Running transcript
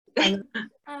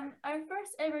Our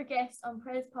first ever guest on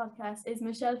Prez podcast is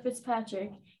Michelle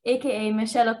Fitzpatrick, aka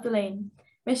Michelle Up the Lane.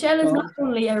 Michelle is not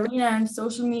only a renowned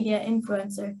social media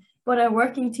influencer, but a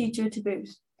working teacher to boot.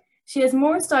 She has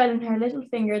more style in her little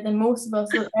finger than most of us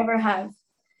will ever have.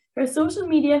 Her social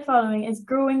media following is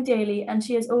growing daily, and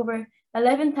she has over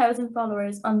 11,000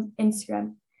 followers on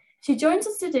Instagram. She joins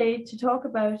us today to talk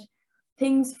about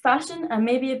things fashion and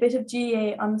maybe a bit of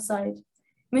GA on the side.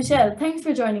 Michelle, thanks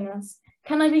for joining us.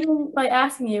 Can I begin by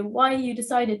asking you why you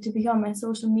decided to become a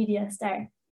social media star?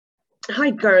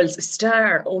 Hi, girls.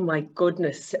 Star. Oh, my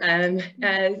goodness.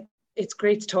 It's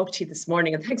great to talk to you this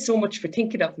morning, and thanks so much for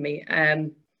thinking of me.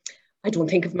 I don't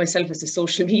think of myself as a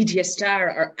social media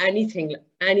star or anything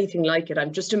like it.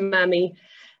 I'm just a mammy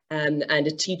and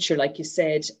a teacher, like you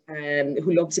said,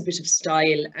 who loves a bit of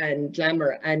style and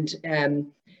glamour. And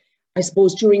I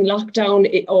suppose during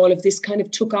lockdown, all of this kind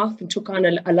of took off and took on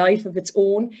a life of its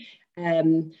own.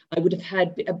 I would have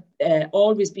had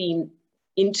always been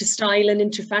into style and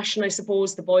into fashion, I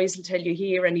suppose. The boys will tell you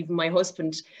here, and even my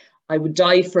husband, I would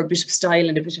die for a bit of style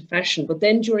and a bit of fashion. But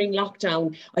then during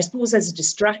lockdown, I suppose as a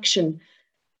distraction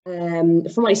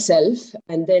for myself,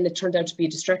 and then it turned out to be a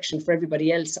distraction for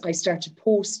everybody else, I started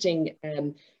posting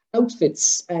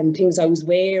outfits and things I was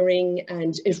wearing,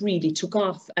 and it really took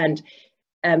off. And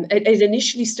it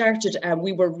initially started,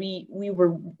 we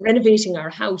were renovating our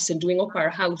house and doing up our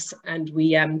house, and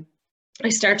I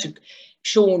started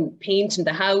showing paint in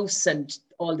the house and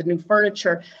all the new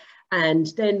furniture. And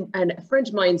then a friend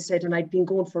of mine said, and I'd been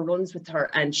going for runs with her,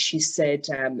 and she said,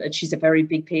 and she's a very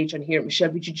big page on here, Michelle,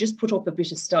 would you just put up a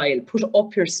bit of style, put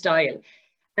up your style?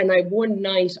 And one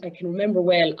night, I can remember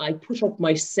well, I put up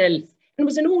myself, and it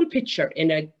was an old picture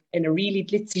in a really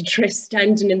glitzy dress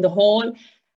standing in the hall,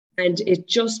 and it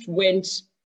just went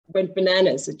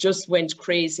bananas. It just went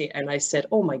crazy. And I said,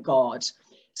 oh my God.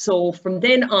 So from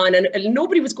then on, and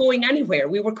nobody was going anywhere.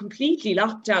 We were completely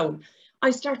locked down. I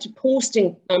started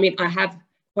posting. I mean, I have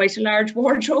quite a large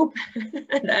wardrobe.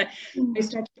 And I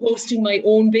started posting my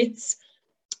own bits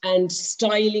and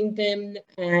styling them.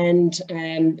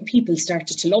 And people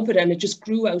started to love it. And it just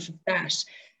grew out of that.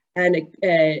 And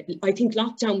I think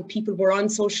lockdown, people were on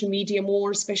social media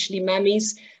more, especially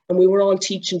mammies. And we were all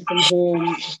teaching from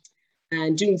home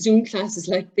and doing Zoom classes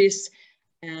like this.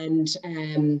 And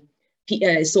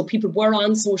so people were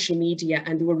on social media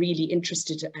and they were really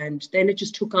interested. And then it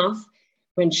just took off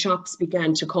when shops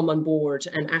began to come on board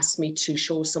and ask me to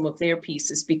show some of their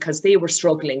pieces, because they were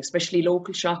struggling, especially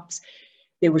local shops.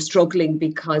 They were struggling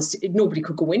because nobody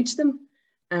could go into them.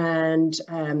 And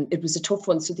it was a tough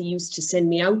one. So they used to send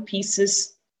me out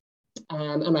pieces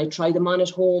and I tried them on at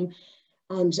home,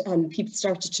 and people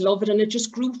started to love it. And it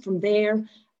just grew from there.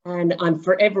 And I'm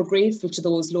forever grateful to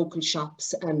those local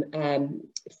shops and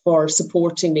for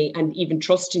supporting me and even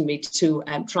trusting me to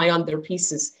try on their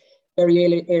pieces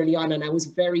very early on. And I was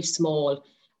very small,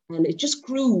 and it just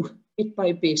grew bit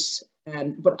by bit.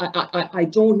 But I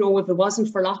don't know, if it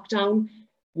wasn't for lockdown,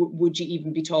 would you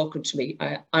even be talking to me?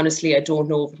 Honestly, I don't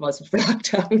know if it wasn't for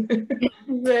lockdown.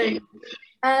 Right.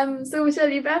 So Michelle,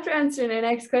 you better answer our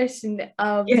next question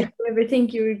of Yeah. did you ever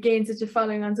think you would gain such a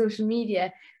following on social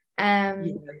media? Yeah.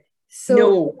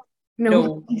 So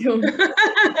No. When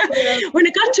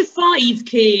I got to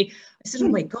 5K, I said, oh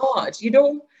my God,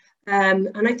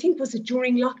 and I think, was it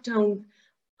during lockdown,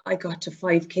 I got to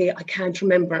 5K, I can't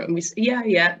remember. And we said,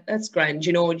 yeah, that's grand.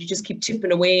 You just keep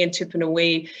tipping away and tipping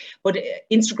away. But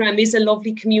Instagram is a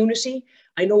lovely community.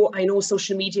 I know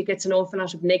social media gets an awful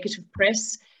lot of negative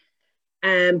press.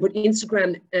 But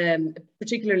Instagram,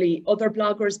 particularly other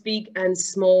bloggers, big and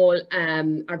small,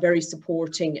 are very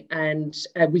supporting, and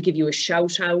will give you a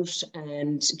shout out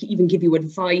and even give you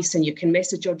advice, and you can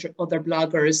message other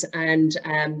bloggers. And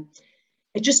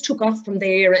it just took off from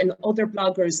there. And other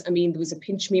bloggers, I mean, there was a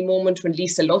pinch me moment when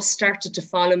Lisa Luss started to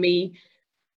follow me.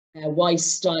 Wise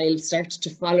Style started to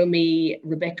follow me.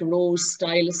 Rebecca Rose,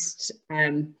 stylist.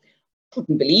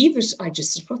 Couldn't believe it. I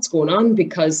just said, what's going on?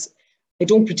 Because I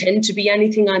don't pretend to be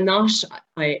anything I'm not.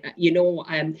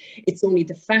 It's only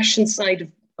the fashion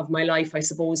side of my life, I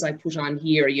suppose, I put on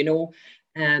here,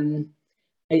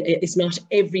 It's not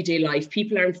everyday life.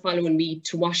 People aren't following me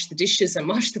to wash the dishes and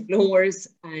wash the floors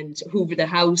and hoover the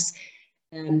house,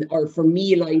 or for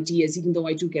meal ideas, even though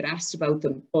I do get asked about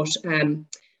them. But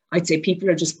I'd say people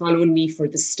are just following me for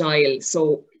the style.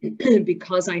 So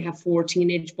because I have 4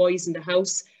 teenage boys in the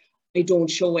house, I don't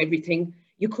show everything.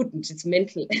 You couldn't, it's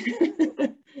mental.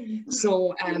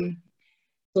 So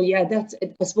yeah,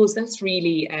 I suppose that's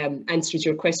really answers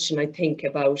your question, I think,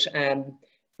 about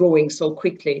growing so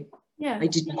quickly. Yeah. I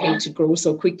didn't think to grow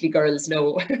so quickly, girls,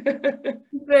 no.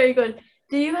 Very good.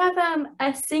 Do you have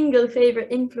a single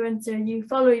favorite influencer you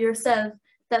follow yourself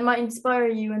that might inspire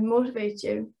you and motivate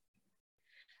you?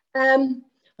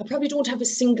 I probably don't have a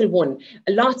single one.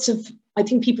 I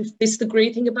think people, this is the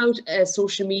great thing about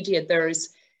social media. There's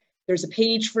a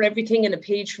page for everything and a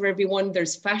page for everyone.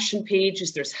 There's fashion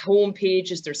pages, there's home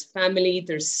pages, there's family,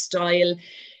 there's style,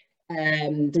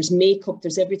 there's makeup,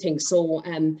 there's everything. So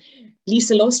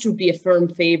Lisa Lust would be a firm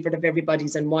favourite of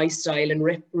everybody's and my style, and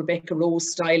Rebecca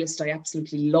Rose, stylist. I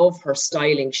absolutely love her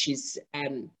styling. She's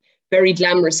very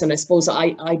glamorous, and I suppose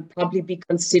I'd probably be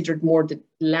considered more the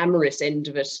glamorous end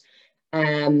of it.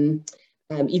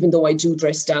 Even though I do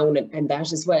dress down and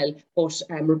that as well. But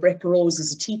Rebecca Rose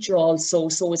is a teacher also,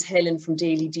 so is Helen from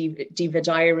Daily Diva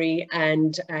Diary,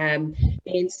 and they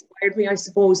inspired me, I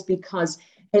suppose, because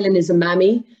Helen is a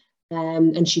mammy,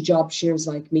 and she job shares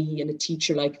like me and a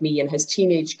teacher like me and has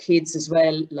teenage kids as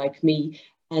well like me.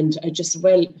 And I just,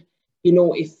 well, you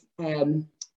know,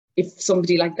 if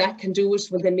somebody like that can do it,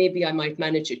 well, then maybe I might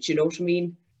manage it, you know what I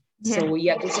mean? Yeah. So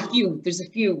yeah, there's a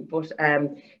few, but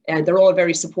they're all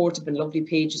very supportive and lovely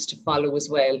pages to follow as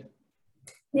well.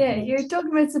 Yeah, you're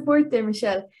talking about support there,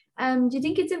 Michelle. Do you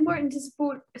think it's important to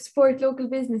support local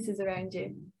businesses around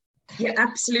you? Yeah,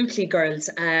 absolutely, girls.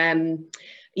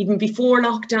 Even before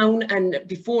lockdown and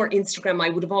before Instagram, I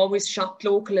would have always shopped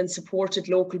local and supported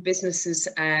local businesses.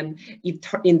 In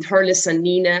Thurles and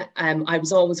Nina, I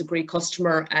was always a great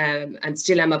customer, and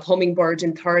still am of Hummingbird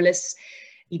in Thurles.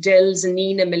 Edels and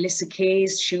Nina, Melissa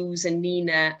Kay's Shoes and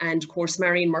Nina, and of course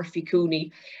Marion Murphy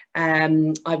Cooney.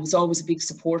 I was always a big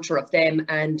supporter of them,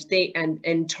 and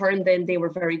in turn then they were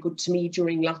very good to me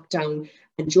during lockdown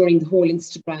and during the whole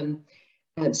Instagram.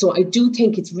 So I do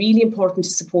think it's really important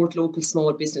to support local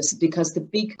small businesses, because the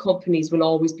big companies will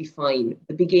always be fine.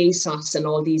 The big ASOS and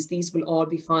all these will all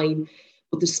be fine.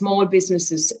 But the small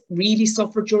businesses really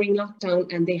suffered during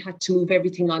lockdown, and they had to move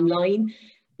everything online,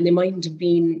 and they mightn't have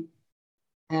been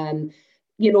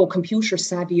you know, computer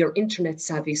savvy or internet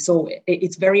savvy. So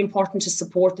it's very important to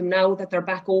support them now that they're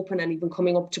back open and even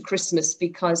coming up to Christmas,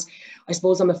 because I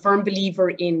suppose I'm a firm believer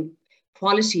in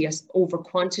quality over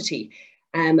quantity,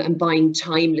 and buying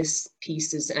timeless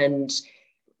pieces. And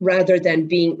rather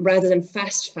than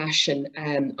fast fashion,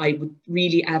 I would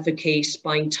really advocate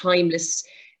buying timeless,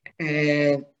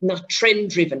 not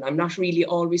trend driven. I'm not really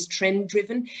always trend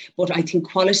driven, but I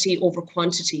think quality over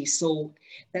quantity. So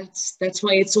that's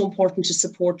why it's so important to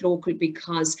support local,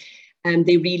 because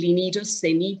they really need us.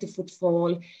 They need the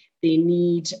footfall. They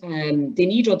need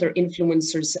other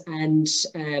influencers and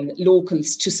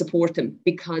locals to support them,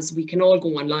 because we can all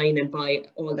go online and buy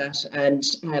all that, and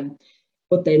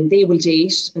but then they will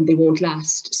date and they won't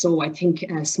last. So I think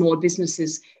small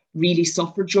businesses really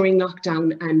suffered during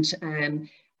lockdown, and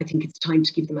I think it's time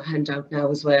to give them a handout now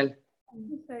as well.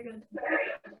 Very good.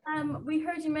 We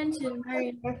heard you mention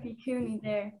Marion Murphy Cooney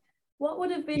there. What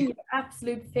would have been your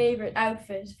absolute favourite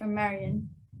outfit from Marion?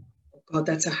 God,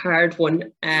 that's a hard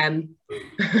one. I'm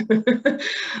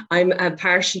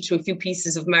partial to a few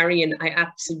pieces of Marion. I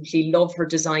absolutely love her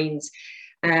designs.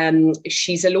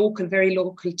 She's a very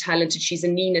local talented. She's a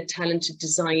Nina talented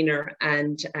designer,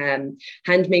 and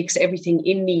hand makes everything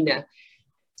in Nina.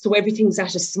 So everything's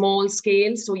at a small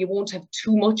scale, so you won't have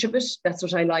too much of it. That's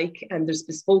what I like. And there's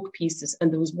bespoke pieces.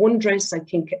 And there was one dress, I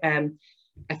think, a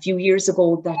few years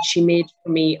ago that she made for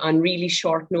me on really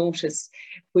short notice,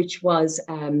 which was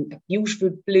a beautiful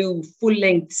blue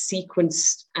full-length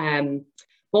sequenced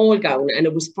ball gown, and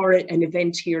it was for an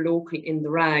event here local in the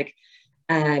Rag,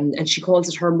 and she calls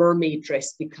it her mermaid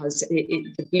dress, because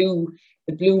the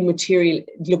blue material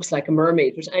looks like a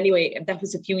mermaid. But anyway, that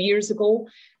was a few years ago.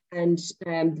 And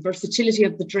the versatility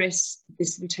of the dress,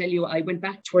 this will tell you, I went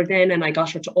back to her then and I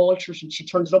got her to alter it, and she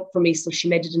turned it up for me. So she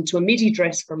made it into a midi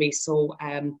dress for me. So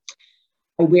I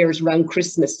wear it around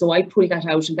Christmas. So I pulled that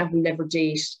out, and that will never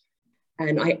date.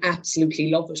 And I absolutely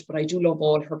love it, but I do love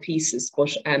all her pieces.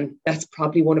 But that's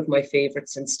probably one of my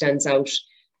favorites and stands out.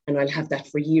 And I'll have that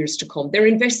for years to come. They're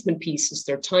investment pieces.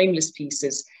 They're timeless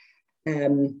pieces.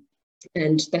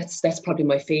 And that's probably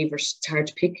my favorite. It's hard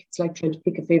to pick. It's like trying to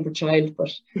pick a favorite child,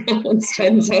 but that one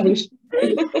stands out.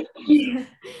 Yeah.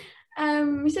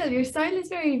 Michelle, your style is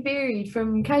very varied,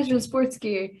 from casual sports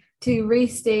gear to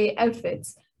race day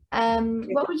outfits.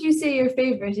 What would you say your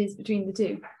favorite is between the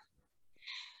two?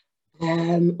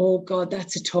 Oh God,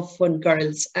 that's a tough one,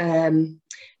 girls.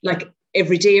 Like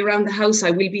every day around the house, I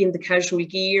will be in the casual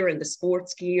gear and the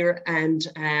sports gear, and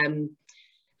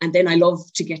then I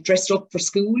love to get dressed up for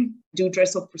school. Do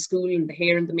dress up for school, and the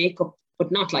hair and the makeup,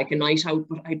 but not like a night out.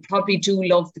 But I probably do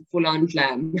love the full-on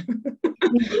glam.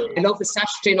 I love the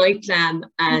Saturday night glam,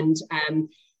 and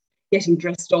getting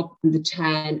dressed up in the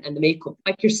tan and the makeup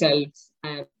like yourselves.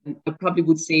 I probably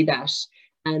would say that.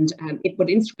 And but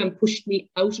Instagram pushed me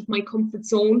out of my comfort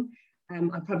zone.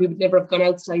 I probably would never have gone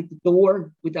outside the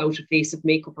door without a face of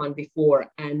makeup on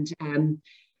before. And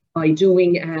by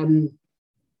doing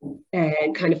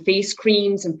kind of face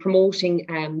creams and promoting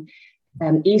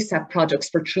ASAP products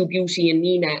for True Beauty and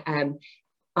Nina,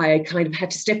 I kind of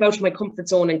had to step out of my comfort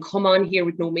zone and come on here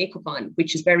with no makeup on,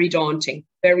 which is very daunting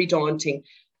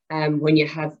when you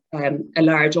have a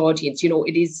large audience. You know,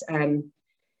 it is,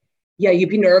 yeah, you'd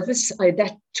be nervous.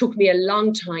 That took me a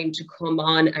long time to come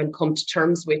on and come to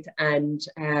terms with, and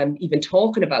even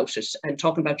talking about it and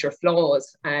talking about your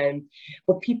flaws.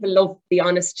 But people love the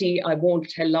honesty. I won't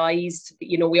tell lies.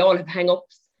 You know, we all have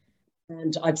hang-ups,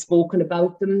 and I've spoken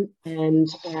about them. And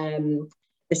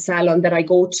the salon that I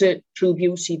go to, True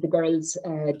Beauty, the girls,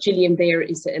 Gillian there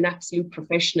is an absolute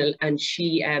professional, and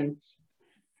she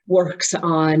works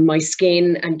on my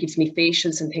skin and gives me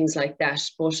facials and things like that.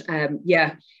 But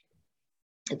yeah,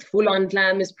 the full-on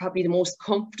glam is probably the most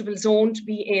comfortable zone to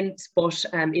be in, but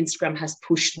Instagram has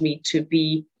pushed me to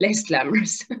be less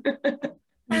glamorous.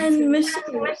 And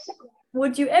Michelle,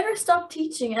 would you ever stop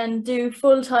teaching and do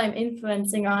full-time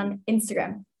influencing on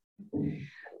Instagram?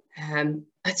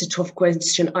 That's a tough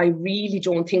question. I really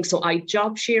don't think so. I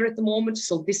job share at the moment,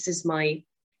 so this is my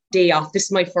day off. This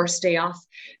is my first day off.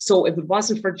 So if it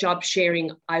wasn't for job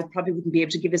sharing, I probably wouldn't be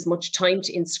able to give as much time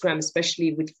to Instagram,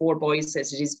 especially with 4 boys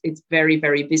as it is. It's very,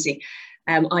 very busy.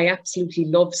 I absolutely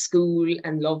love school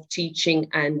and love teaching,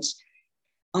 and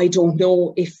I don't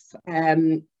know if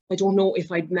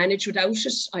I'd manage without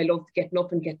it. I love getting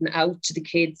up and getting out to the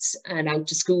kids and out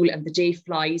to school, and the day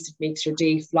flies. It makes your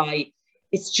day fly.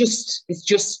 It's just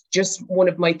one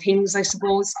of my things, I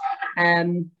suppose. I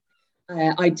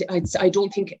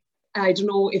don't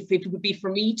know if it would be for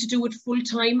me to do it full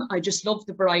time. I just love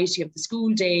the variety of the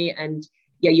school day, and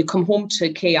yeah, you come home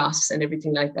to chaos and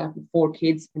everything like that with 4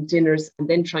 kids and dinners, and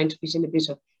then trying to fit in a bit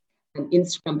of an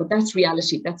Instagram. But that's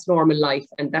reality. That's normal life,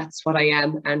 and that's what I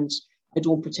am, and I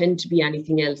don't pretend to be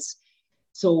anything else.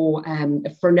 So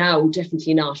for now,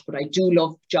 definitely not. But I do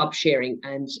love job sharing,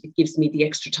 and it gives me the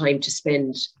extra time to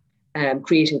spend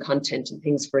creating content and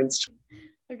things for Instagram.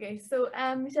 Okay, so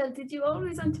Michelle, did you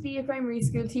always want to be a primary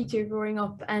school teacher growing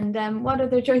up? And what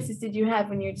other choices did you have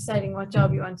when you're deciding what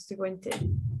job you wanted to go into?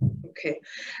 Okay,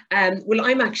 well,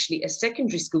 I'm actually a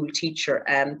secondary school teacher.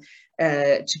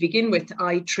 To begin with,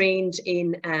 I trained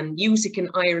in music and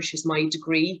Irish as my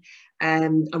degree.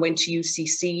 I went to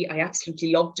UCC. I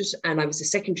absolutely loved it, and I was a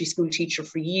secondary school teacher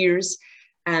for years.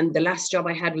 And the last job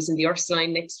I had was in the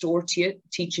Ursuline next door to you,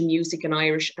 teaching music and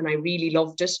Irish, and I really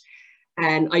loved it.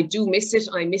 And I do miss it.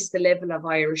 I miss the level of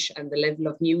Irish and the level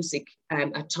of music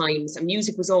at times. And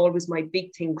music was always my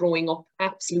big thing growing up.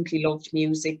 Absolutely loved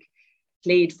music,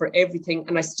 played for everything,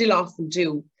 and I still often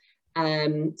do.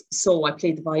 So I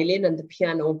played the violin and the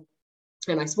piano,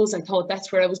 and I suppose I thought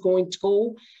that's where I was going to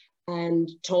go, and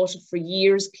taught it for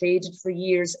years, played it for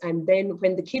years. And then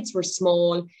when the kids were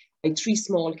small, I had 3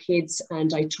 small kids,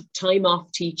 and I took time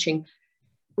off teaching.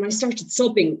 When I started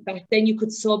subbing, back then you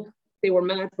could sub. They were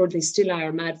mad for, they still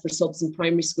are mad for subs in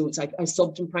primary schools. I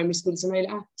subbed in primary schools, and I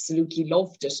absolutely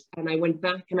loved it. And I went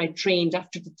back and I trained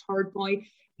after the 3rd boy.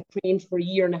 I trained for a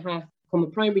year and a half to become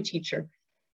a primary teacher,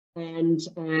 and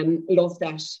love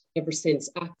that ever since.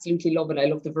 Absolutely love it. I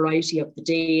love the variety of the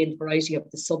day and the variety of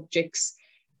the subjects.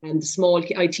 And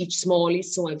I teach smallies,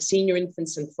 so I have senior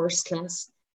infants and first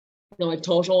class. Now, I've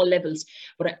taught all levels,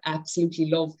 but I absolutely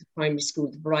love the primary school,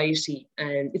 the variety.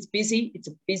 And it's busy. It's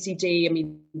a busy day. I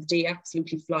mean, the day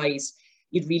absolutely flies.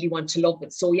 You'd really want to love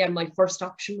it. So yeah, my first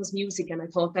option was music, and I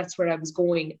thought that's where I was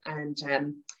going. And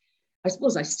I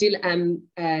suppose I still am,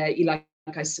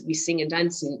 we sing and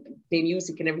dance and play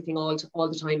music and everything all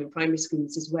the time in primary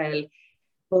schools as well.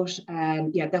 But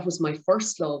yeah, that was my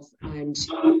first love. And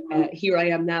here I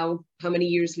am now, how many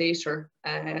years later,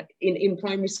 in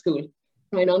primary school,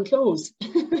 trying on clothes.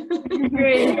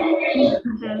 Great.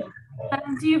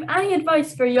 Do you have any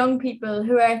advice for young people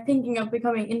who are thinking of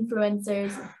becoming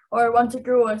influencers or want to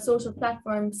grow a social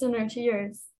platform similar to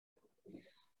yours?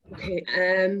 Okay,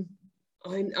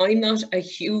 I'm not a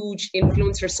huge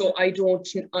influencer, so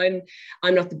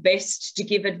I'm not the best to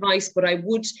give advice, but I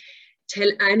would tell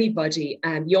anybody,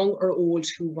 young or old,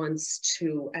 who wants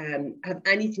to have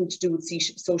anything to do with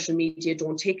social media,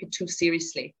 don't take it too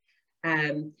seriously.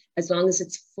 As long as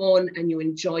it's fun and you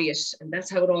enjoy it. And that's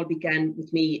how it all began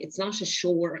with me. It's not a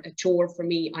chore for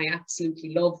me. I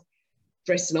absolutely love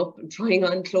dressing up and trying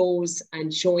on clothes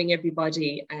and showing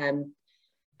everybody.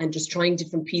 and just trying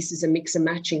different pieces and mix and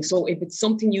matching. So if it's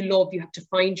something you love, you have to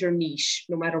find your niche,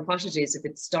 no matter what it is. If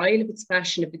it's style, if it's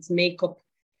fashion, if it's makeup,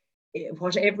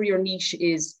 whatever your niche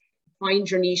is, find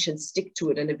your niche and stick to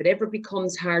it. And if it ever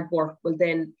becomes hard work, well,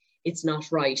 then it's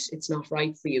not right. It's not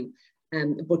right for you.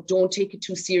 But don't take it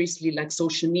too seriously. Like,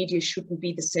 social media shouldn't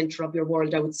be the center of your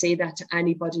world. I would say that to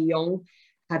anybody young,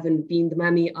 having been the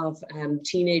mammy of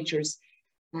teenagers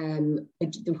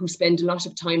who spend a lot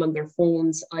of time on their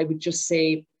phones. I would just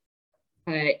say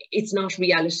it's not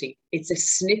reality. It's a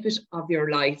snippet of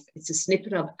your life. It's a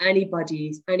snippet of any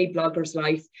blogger's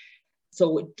life.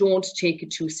 So don't take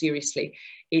it too seriously.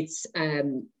 It's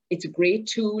a great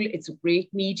tool. It's a great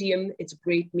medium. It's a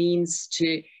great means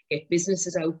to get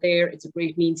businesses out there. It's a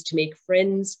great means to make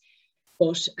friends.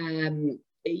 But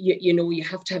you know, you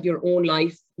have to have your own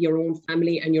life, your own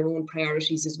family, and your own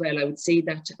priorities as well. I would say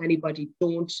that to anybody: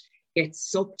 don't get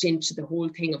sucked into the whole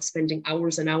thing of spending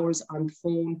hours and hours on the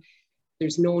phone.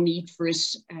 There's no need for it.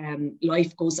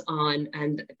 Life goes on,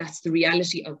 and that's the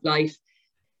reality of life.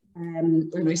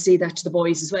 And I say that to the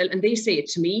boys as well, and they say it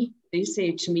to me. I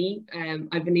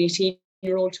have an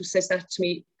 18-year-old who says that to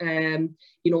me.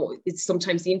 You know, it's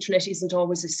sometimes the internet isn't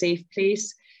always a safe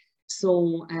place.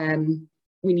 So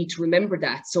we need to remember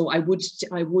that. So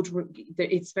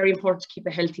it's very important to keep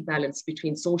a healthy balance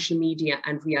between social media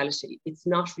and reality. It's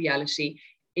not reality.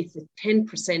 It's a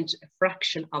 10%, a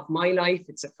fraction of my life.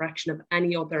 It's a fraction of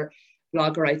any other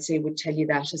blogger, I'd say, would tell you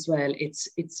that as well.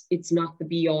 It's not the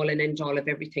be all and end all of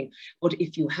everything. But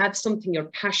if you have something you're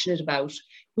passionate about,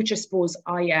 which I suppose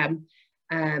I am,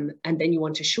 and then you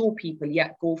want to show people, yeah,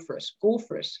 go for it. Go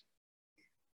for it.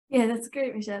 Yeah, that's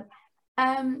great, Michelle.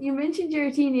 You mentioned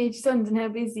your teenage sons and how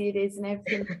busy it is and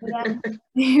everything, but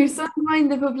your sons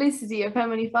mind the publicity of how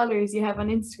many followers you have on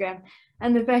Instagram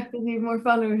and the fact that you have more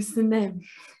followers than them.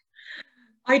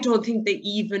 I don't think they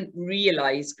even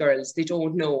realize, girls. They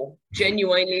don't know.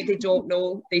 Genuinely, they don't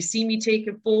know. They see me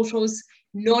taking photos.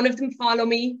 None of them follow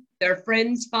me. Their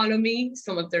friends follow me.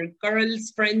 Some of their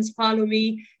girls' friends follow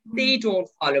me. They don't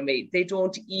follow me. They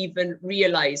don't even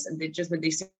realize. And they just, when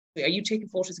they say, are you taking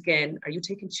photos again? Are you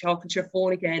talking to your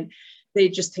phone again? They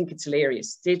just think it's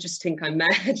hilarious. They just think I'm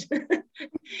mad.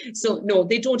 So no,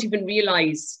 they don't even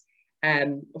realize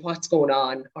what's going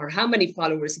on or how many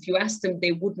followers. If you ask them,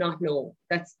 they would not know.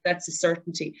 That's a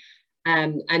certainty.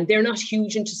 And they're not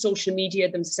huge into social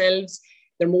media themselves.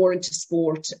 They're more into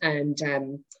sport and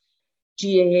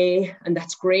GAA, and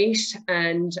that's great.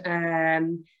 And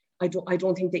I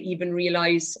don't think they even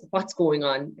realize what's going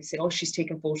on. They say, oh, she's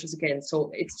taking photos again.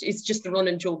 So it's just a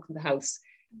running joke in the house.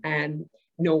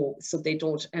 No, so they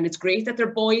don't. And it's great that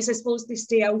they're boys. I suppose they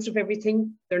stay out of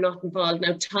everything. They're not involved.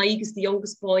 Now, Tig is the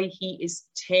youngest boy. He is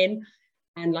 10.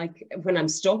 And like when I'm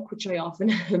stuck, which I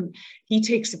often am, he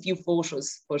takes a few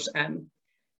photos, but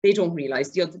they don't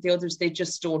realize. The others, they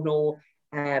just don't know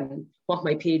what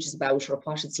my page is about or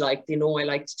what it's like. They know I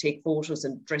like to take photos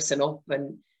and dressing up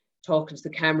and talking to the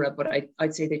camera, but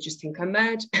I'd say they just think I'm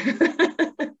mad,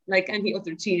 like any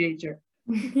other teenager.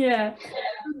 Yeah.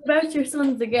 About your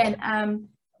sons again,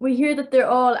 we hear that they're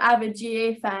all avid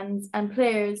GAA fans and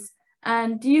players.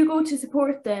 And do you go to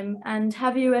support them? And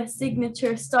have you a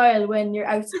signature style when you're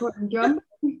out supporting drum?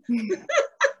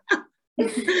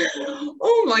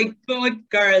 Oh my God,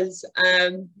 girls!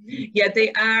 Yeah,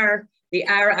 they are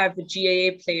avid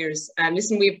GAA players.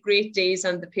 Listen, we have great days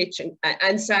on the pitch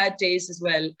and sad days as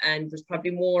well. And there's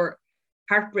probably more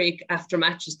heartbreak after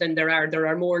matches than there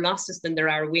are more losses than there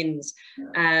are wins.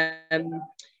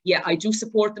 Yeah, I do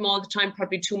support them all the time,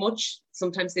 probably too much.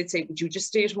 Sometimes they'd say, would you just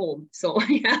stay at home? So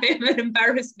yeah, I'm an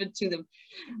embarrassment to them.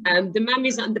 The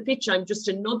mammies on the pitch, I'm just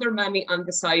another mammy on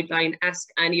the sideline. Ask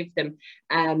any of them.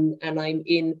 And I'm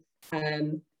in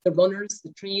the runners,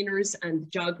 the trainers and the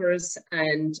joggers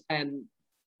and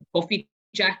puffy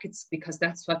jackets, because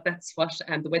that's what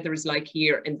the weather is like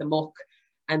here in the muck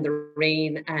and the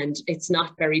rain, and it's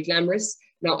not very glamorous.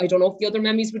 Now, I don't know if the other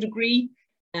mammies would agree.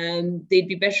 They'd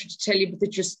be better to tell you, but they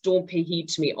just don't pay heed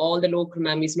to me. All the local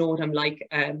mammies know what I'm like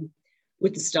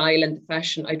with the style and the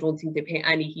fashion. I don't think they pay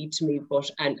any heed to me, but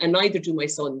and neither do my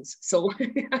sons. So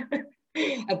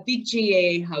a big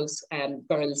GAA house,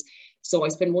 girls. So I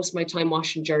spend most of my time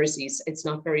washing jerseys. It's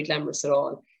not very glamorous at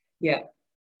all. Yeah.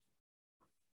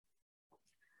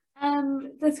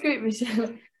 That's great,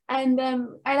 Michelle. And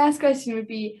our last question would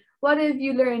be, what have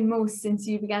you learned most since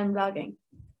you began blogging?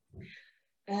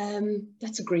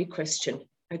 That's a great question.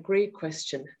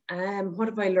 What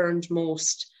have I learned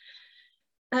most?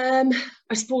 I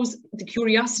suppose the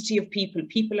curiosity of people.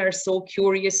 People are so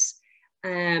curious.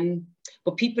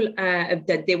 but people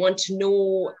that they want to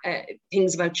know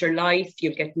things about your life.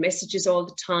 You'll get messages all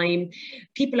the time.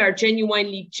 People are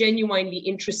genuinely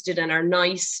interested and are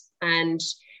nice and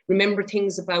remember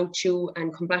things about you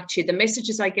and come back to you. The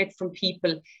messages I get from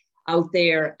people out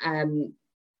there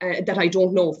that I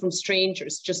don't know, from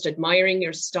strangers, just admiring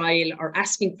your style or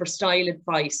asking for style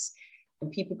advice.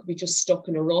 And people could be just stuck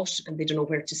in a rut and they don't know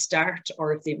where to start,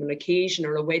 or if they have an occasion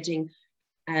or a wedding,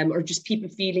 or just people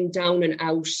feeling down and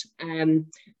out. And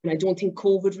I don't think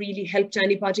COVID really helped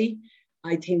anybody.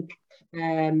 I think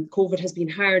COVID has been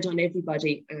hard on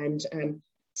everybody, and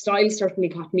style certainly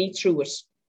got me through it.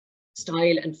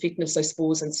 Style and fitness, I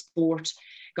suppose, and sport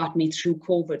got me through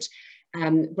COVID.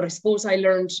 But I suppose I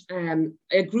learned,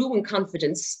 I grew in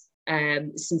confidence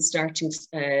since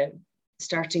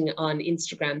starting on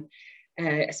Instagram.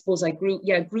 I suppose I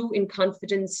grew in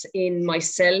confidence in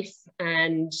myself,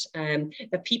 and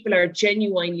that people are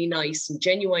genuinely nice and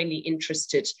genuinely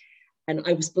interested. And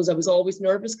I suppose I was always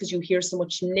nervous because you hear so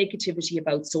much negativity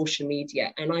about social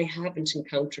media, and I haven't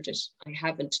encountered it. I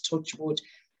haven't, touch wood.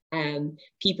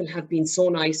 People have been so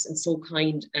nice and so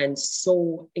kind and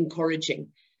so encouraging.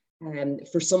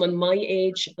 For someone my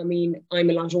age, I mean, I'm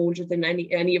a lot older than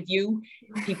any of you.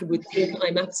 People would think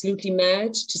I'm absolutely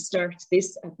mad to start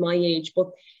this at my age, but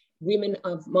women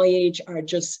of my age are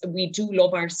just, we do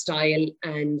love our style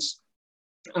and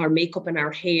our makeup and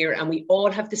our hair, and we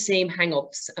all have the same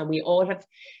hang-ups, and we all have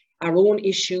our own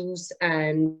issues,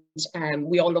 and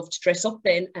we all love to dress up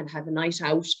then and have a night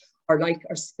out, or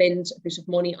spend a bit of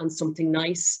money on something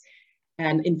nice,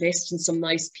 and invest in some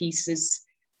nice pieces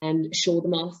and show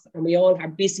them off. And we all are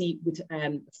busy with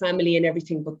family and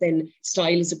everything, but then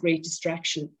style is a great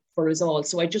distraction for us all.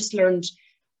 So I just learned,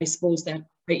 I suppose, that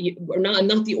I'm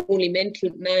not the only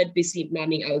mental mad busy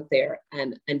mammy out there,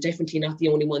 and definitely not the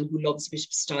only one who loves a bit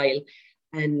of style.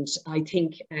 And I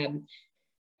think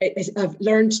I've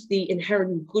learned the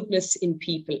inherent goodness in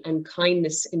people and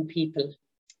kindness in people.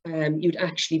 You'd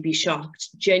actually be shocked,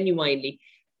 genuinely.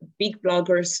 Big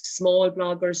bloggers, small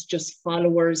bloggers, just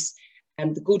followers,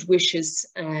 and the good wishes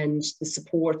and the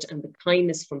support and the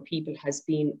kindness from people has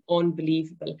been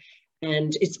unbelievable.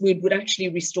 And it would actually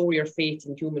restore your faith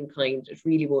in humankind. It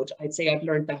really would. I'd say I've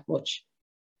learned that much.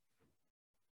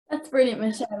 That's brilliant,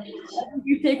 Michelle.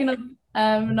 You've taken up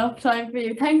enough time for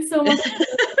you. Thanks so much.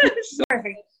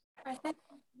 Sorry. Our second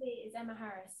today is Emma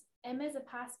Harris. Emma is a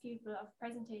past pupil of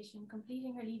presentation,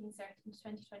 completing her Leaving Cert in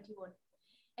 2021.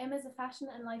 Emma is a fashion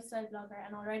and lifestyle blogger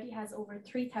and already has over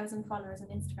 3,000 followers on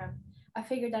Instagram, a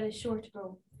figure that is sure to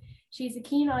grow. She has a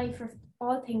keen eye for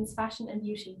all things fashion and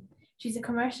beauty. She's a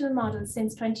commercial model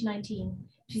since 2019.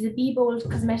 She's a Be Bold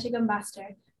cosmetic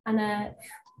ambassador and a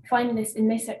finalist in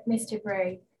Miss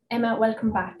Tipperary. Emma,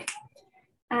 welcome back.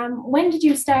 When did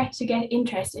you start to get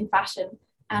interest in fashion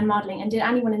and modelling, and did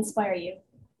anyone inspire you?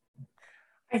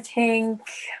 I think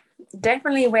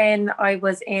definitely when I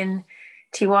was in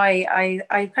TY,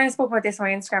 I kind of spoke about this on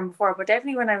my Instagram before, but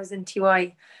definitely when I was in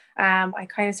TY, I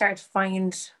kind of started to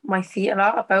find my feet a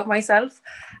lot about myself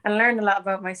and learned a lot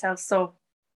about myself. So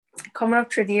coming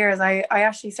up through the years, I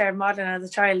actually started modelling as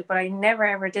a child, but I never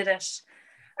ever did it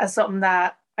as something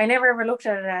that, I never ever looked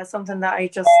at it as something that I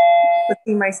just would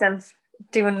see myself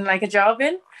doing like a job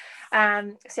in.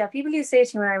 So yeah, people used to say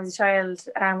to me when I was a child,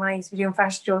 when I used to be doing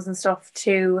fashion shows and stuff,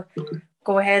 to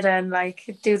go ahead and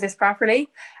like do this properly.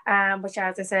 But yeah,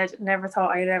 as I said, never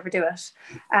thought I'd ever do it.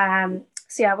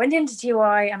 So yeah, I went into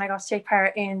TY and I got to take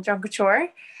part in Junk Couture.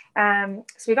 So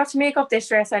we got to make up this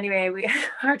dress anyway.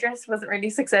 Our dress wasn't really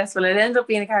successful. It ended up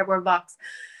being a cardboard box.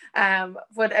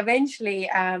 But eventually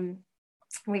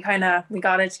we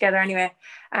got it together anyway.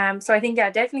 So I think,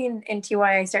 yeah, definitely in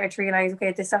TY I started to realize,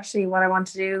 okay, this is actually what I want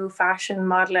to do, fashion,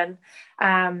 modeling.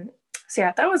 So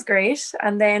yeah, that was great.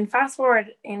 And then fast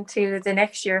forward into the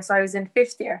next year, so I was in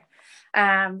 5th year,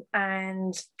 and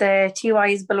the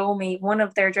TYs below me, one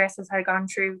of their dresses had gone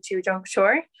through to Junk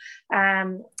Couture.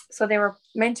 So they were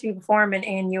meant to be performing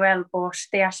in UL, but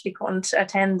they actually couldn't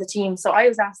attend the team. So I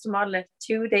was asked to model it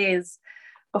 2 days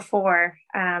before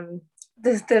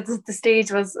the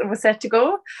stage was set to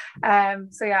go.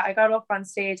 So yeah, I got up on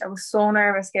stage. I was so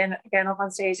nervous getting up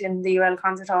on stage in the UL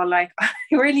concert hall. Like, I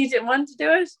really didn't want to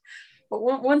do it. But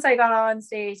once I got on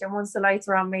stage and once the lights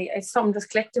were on me, something just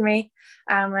clicked to me.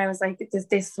 And I was like, this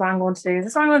is what I'm going to do.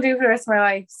 This is what I'm going to do for the rest of my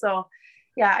life. So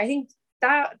yeah, I think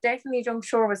that definitely Junk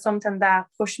Couture was something that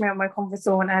pushed me out of my comfort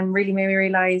zone and really made me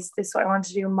realize this is what I want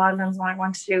to do. Modeling is what I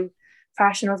want to do.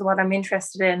 Fashion was what I'm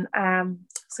interested in.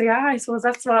 So yeah, I suppose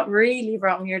that's what really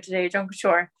brought me here today, Junk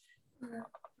Couture. Yeah.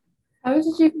 How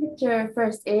did you get your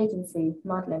first agency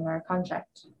modeling or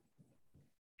contract?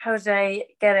 how did I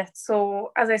get it?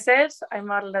 So as I said, I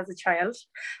modeled as a child.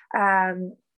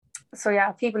 So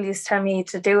yeah, people used to tell me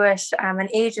to do it. And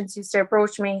agents used to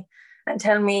approach me and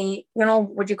tell me,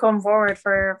 would you come forward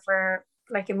for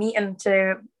like a meeting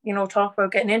to, talk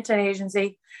about getting into an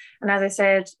agency? And as I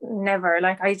said, never.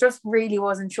 Like, I just really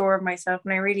wasn't sure of myself,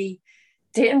 and I really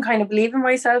didn't kind of believe in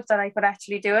myself that I could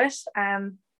actually do it.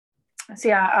 So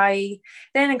yeah, I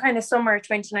then in kind of summer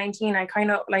 2019, I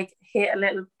kind of like hit a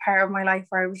little part of my life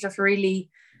where I was just really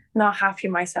not happy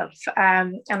with myself.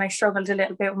 And I struggled a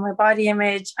little bit with my body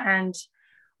image and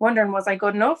wondering, was I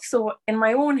good enough? So in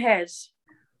my own head,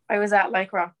 I was at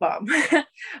like rock bottom.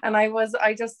 And I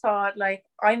just thought, like,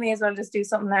 I may as well just do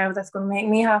something now that's going to make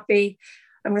me happy.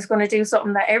 I'm just going to do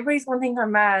something that everybody's going to think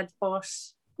I'm mad, but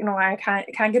I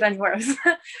can't get any worse.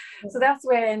 So that's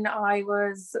when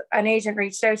an agent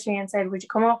reached out to me and said, would you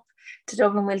come up to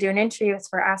Dublin? We'll do an interview. It's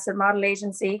for Asset Model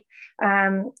Agency.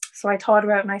 So I thought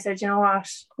about it and I said, you know what,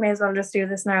 may as well just do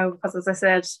this now, because as I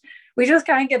said, we just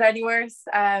can't get any worse.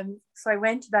 So I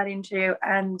went to that interview,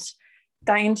 and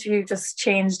that interview just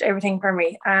changed everything for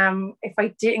me. If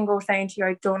I didn't go to that interview,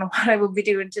 I don't know what I would be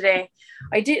doing today.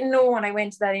 I didn't know when I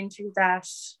went to that interview that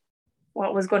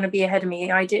what was going to be ahead of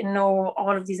me. I didn't know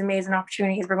all of these amazing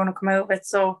opportunities were going to come out of it.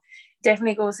 So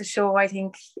definitely goes to show, I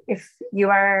think, if you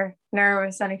are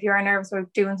nervous, and if you are nervous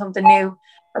about doing something new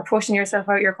or pushing yourself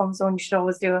out your comfort zone, you should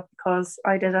always do it, because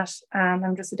I did it and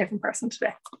I'm just a different person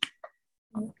today.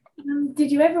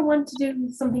 Did you ever want to do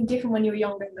something different when you were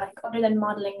younger, like other than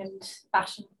modelling and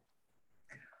fashion?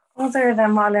 Other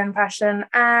than modelling and fashion?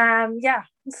 Yeah.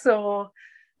 So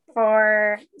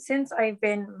since I've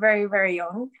been very, very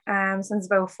young, since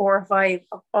about 4 or 5,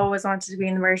 I've always wanted to be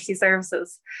in emergency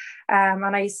services.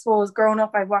 And I suppose growing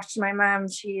up, I've watched my mum,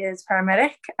 she is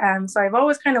paramedic. So I've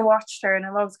always kind of watched her, and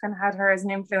I've always kind of had her as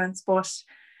an influence. But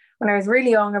when I was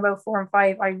really young, about 4 and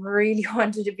 5, I really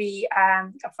wanted to be a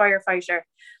firefighter.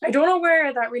 I don't know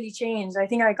where that really changed. I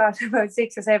think I got to about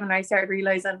 6 or 7, I started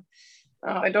realizing,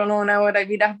 I don't know now would I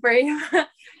be that brave.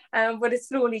 But it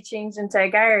slowly changed into a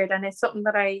guard, and it's something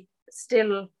that I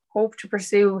still hope to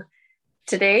pursue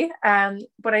today.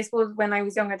 But I suppose when I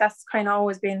was younger, that's kind of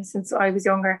always been, since I was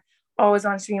younger, always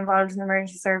wanted to be involved in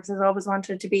emergency services, always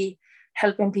wanted to be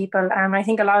helping people. I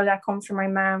think a lot of that comes from my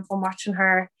mum, from watching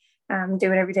her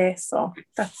do it every day. So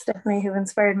that's definitely who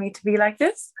inspired me to be like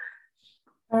this.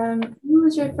 Who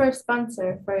was your first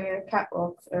sponsor for your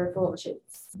catwalks or photo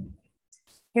shoots?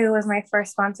 Who was my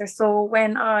first sponsor? So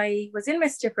when I was in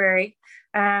Miss Tipperary,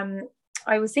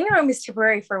 I was singing around Miss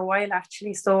Tipperary for a while,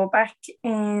 actually. So back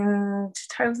in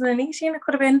 2018, it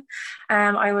could have been,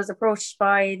 I was approached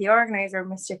by the organizer of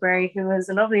Miss Tipperary, who was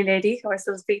a lovely lady who I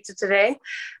still speak to today.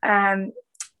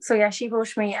 So yeah, she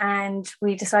approached me, and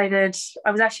we decided,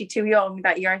 I was actually too young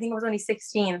that year. I think I was only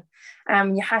 16.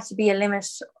 You had to be a limit.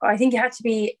 I think you had to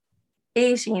be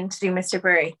 18 to do Miss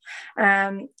Tipperary.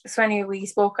 So anyway, we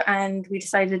spoke and we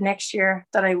decided next year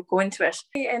that I would go into it.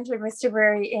 I entered Miss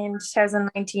Tipperary in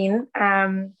 2019.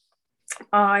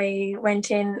 I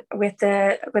went in with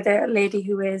a lady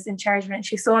who is in charge of it, and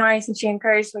she's so nice, and she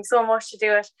encouraged me so much to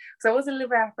do it. So I was a little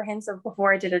bit apprehensive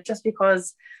before I did it, just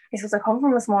because I suppose I come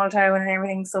from a small town and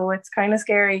everything, so it's kind of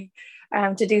scary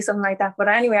to do something like that. But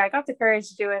anyway, I got the courage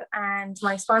to do it, and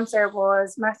my sponsor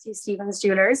was Matthew Stevens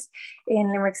Jewelers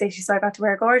in Limerick City. So I got to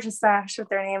wear a gorgeous sash with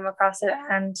their name across it,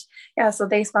 and yeah, so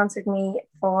they sponsored me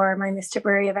for my Miss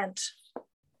Tipperary event.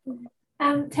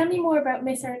 Tell me more about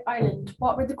Miss Earth Ireland.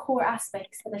 What were the core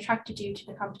aspects that attracted you to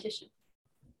the competition?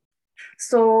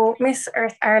 So Miss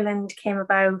Earth Ireland came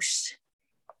about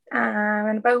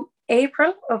in about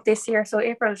April of this year. So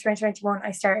April of 2021,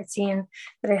 I started seeing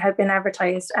that it had been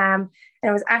advertised. And it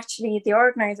was actually, the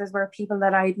organisers were people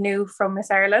that I knew from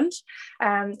Miss Ireland.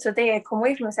 So they had come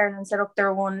away from Miss Ireland and set up their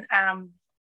own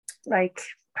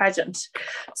pageant.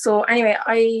 So anyway,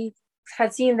 I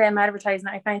had seen them advertising.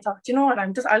 I kind of thought, you know what,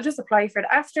 I'll just apply for it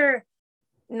after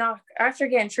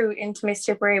getting through into Miss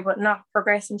Tipperary, but not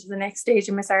progressing to the next stage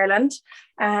in Miss Ireland.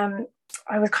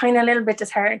 I was kind of a little bit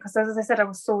disheartened, because as I said, I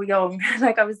was so young.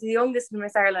 Like, I was the youngest in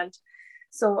Miss Ireland,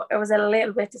 so I was a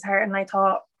little bit disheartened. I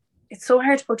thought, it's so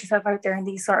hard to put yourself out there in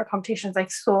these sort of competitions, like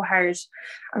so hard.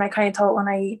 And I kind of thought, when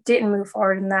I didn't move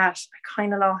forward in that, I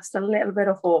kind of lost a little bit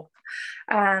of hope.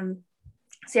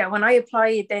 So yeah, when I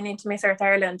applied then into Miss Earth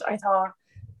Ireland, I thought,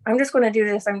 I'm just going to do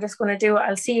this. I'm just going to do it.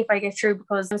 I'll see if I get through,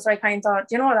 because so I kind of thought,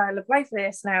 you know what, I'll apply for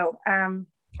this now. I'm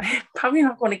probably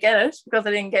not going to get it because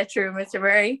I didn't get through Miss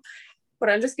Tipperary, but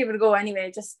I'll just give it a go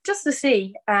anyway, just to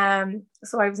see.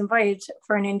 So I was invited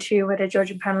for an interview with a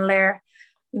judging panel there,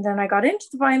 and then I got into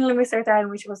the final of Miss Earth Ireland,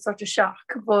 which was such a shock.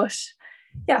 But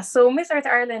Yeah, so Miss Earth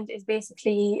Ireland is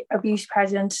basically a beauty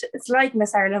pageant. It's like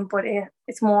Miss Ireland, but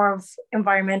it's more of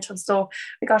environmental. So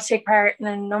we got to take part in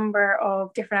a number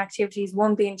of different activities,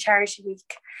 one being Charity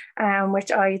Week,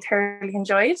 which I thoroughly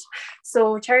enjoyed.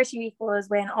 So Charity Week was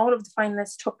when all of the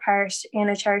finalists took part in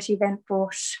a charity event,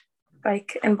 but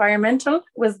like environmental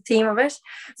was the theme of it.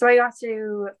 So I got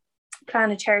to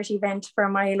plan a charity event for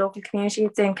my local community.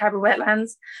 It's in Cabra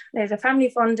Wetlands. There's a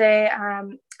family fun day.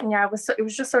 And yeah, it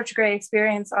was just such a great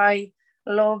experience. I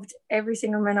loved every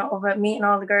single minute of it, meeting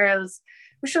all the girls.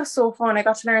 It was just so fun. I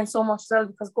got to learn so much as well,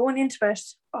 because going into it,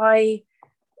 I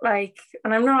like,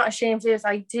 and I'm not ashamed of this,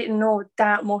 I didn't know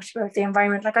that much about the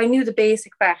environment. Like I knew the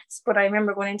basic facts, but I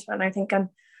remember going into it and I thinking,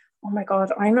 oh my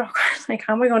God, I'm not like,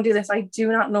 how am I going to do this? I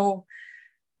do not know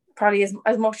probably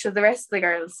as much as the rest of the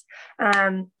girls.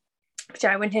 But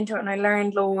yeah, I went into it and I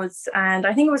learned loads, and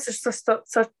I think it was just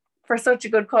such for such a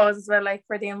good cause as well, like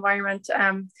for the environment.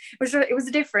 It was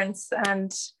a difference, and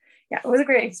yeah, it was a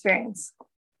great experience.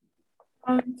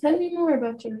 Tell me more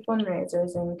about your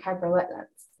fundraisers in Cabra Wetlands.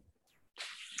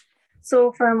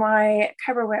 So for my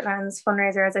Cabra Wetlands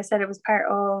fundraiser, as I said, it was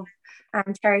part of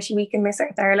Charity Week in Miss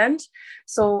Earth Ireland.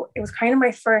 So it was kind of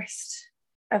my first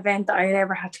event that I had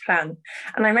ever had to plan.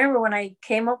 And I remember when I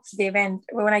came up to the event,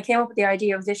 when I came up with the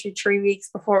idea, it was literally 3 weeks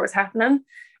before it was happening.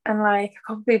 And like a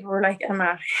couple of people were like,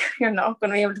 Emma, you're not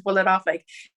going to be able to pull it off. Like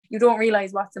you don't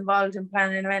realize what's involved in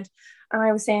planning an event. And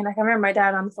I was saying, like, I remember my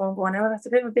dad on the phone going, oh, it's a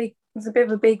bit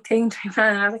of a big thing to be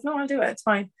planning. And I was like, no, I'll do it. It's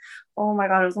fine. Oh my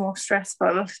God, it was the most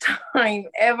stressful time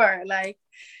ever. Like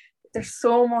there's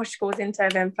so much goes into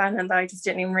event planning that I just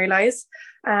didn't even realize.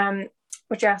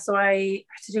 But yeah, so I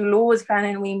had to do loads of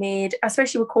planning. We made,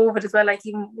 especially with COVID as well, like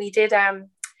even we did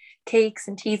cakes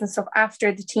and teas and stuff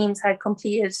after the teams had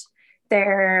completed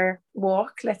their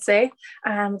walk, let's say.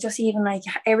 Just even like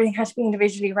everything had to be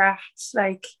individually wrapped,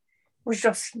 like it was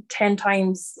just 10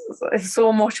 times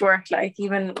so much work, like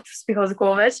even just because of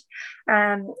COVID.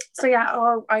 So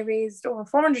yeah, I raised over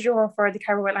 €400 for the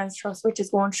Cabra Wetlands Trust, which is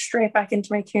going straight back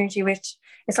into my community, which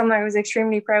is something I was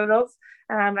extremely proud of.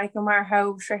 Like no matter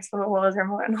how stressful it was or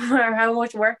no matter how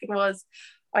much work it was,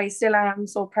 I still am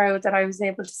so proud that I was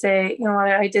able to say, you know what,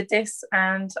 I did this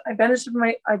and I benefited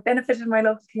my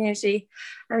local community.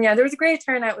 And yeah, there was a great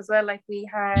turnout as well. Like we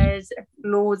had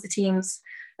loads of teams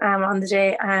on the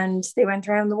day, and they went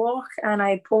around the walk, and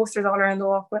I had posters all around the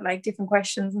walk with like different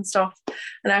questions and stuff,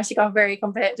 and I actually got very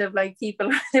competitive. Like people,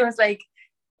 there was like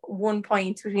 1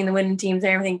 point between the winning teams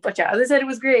and everything. But yeah, as I said, it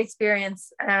was a great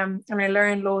experience, and I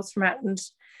learned loads from it. And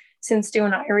since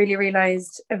doing it, I really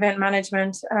realized event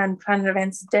management and planning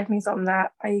events is definitely something that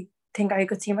I think I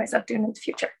could see myself doing in the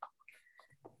future.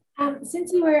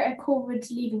 Since you were a COVID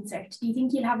leaving cert, do you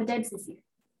think you'll have a DEBS this year?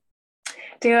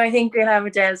 Do I think we'll have a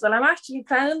DEBS? Well, I'm actually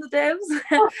planning the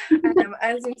DEBS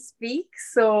as we speak.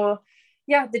 So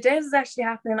yeah, the DEBS is actually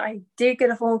happening. I did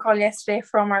get a phone call yesterday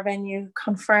from our venue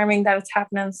confirming that it's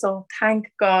happening. So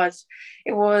thank God.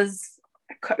 It was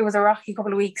a rocky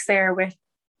couple of weeks there with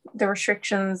the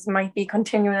restrictions might be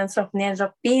continuing and stuff, and they ended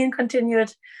up being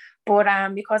continued. But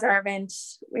because our event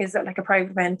is like a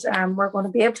private event, we're going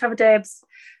to be able to have a DEBS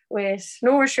with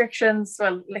no restrictions.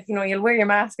 Well, like, you know, you'll wear your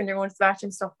mask and you're going to the bathroom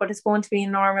and stuff, but it's going to be a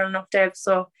normal enough DEBS.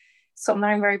 So something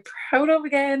I'm very proud of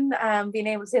again, being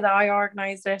able to say that I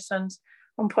organised it and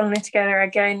I'm pulling it together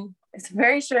again. It's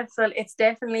very stressful. It's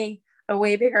definitely a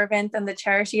way bigger event than the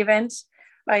charity event.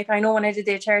 Like I know when I did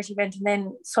the charity event and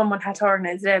then someone had to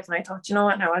organise the DEBS, and I thought, you know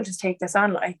what, now I'll just take this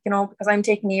on, like, you know, because I'm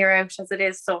taking a year out as it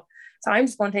is. So I'm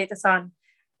just going to take this on.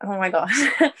 Oh my God.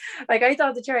 Like I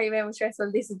thought the charity event was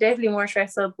stressful. This is definitely more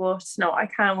stressful, but no, I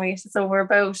can't wait. So we're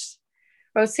about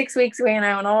 6 weeks away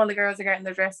now, and all the girls are getting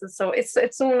their dresses. So it's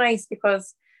so nice,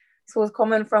 because so it's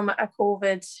coming from a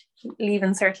COVID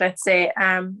leaving cert, let's say,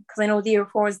 because I know the year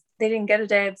before they didn't get a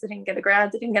DEBS, they didn't get a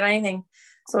grad, they didn't get anything.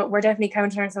 So we're definitely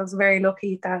counting ourselves very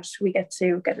lucky that we get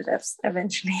to get a DEBS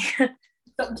eventually.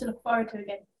 Something to look forward to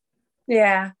again.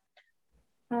 Yeah.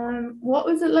 What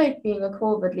was it like being a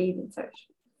COVID leaving cert?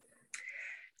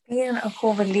 Being a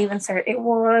COVID leaving cert, it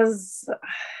was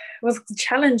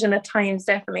challenging at times,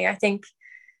 definitely. I think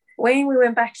when we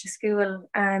went back to school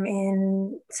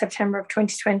in September of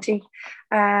 2020,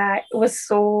 it was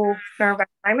so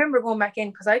nerve-wracking. I remember going back in,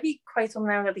 because I'd be quite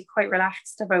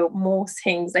relaxed about most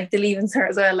things, like the leaving cert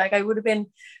as well. Like I would have been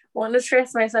wanting to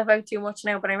stress myself out too much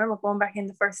now, but I remember going back in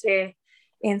the first day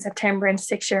in September into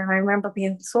 6th year, and I remember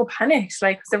being so panicked,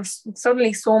 like, because there was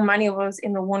suddenly so many of us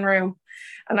in the one room.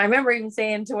 And I remember even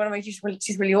saying to one of my teachers, well,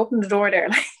 she's really opened the door there,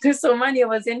 like there's so many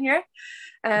of us in here.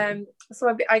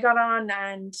 So I got on,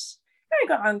 and I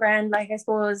got on grand. Like I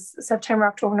suppose September,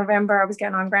 October, November, I was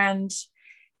getting on grand.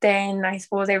 then I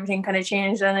suppose everything kind of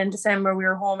changed, and in December we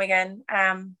were home again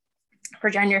for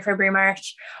January, February,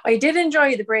 March. I did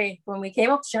enjoy the break. When we came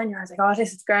up to January, I was like, oh,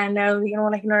 this is grand now,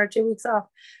 like another 2 weeks off.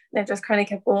 And it just kind of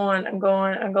kept going and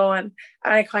going and going.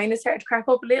 And I kind of started to crack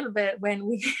up a little bit when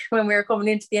we were coming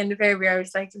into the end of February. I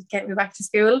was like, just get me back to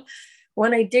school.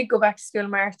 When I did go back to school in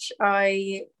March,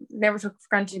 I never took it for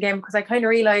granted again, because I kind of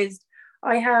realized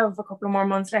I have a couple of more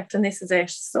months left and this is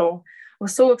it. So I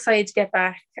was so excited to get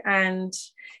back. And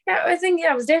yeah, I think,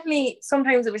 it was definitely,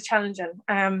 sometimes it was challenging.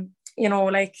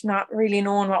 Like not really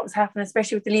knowing what was happening,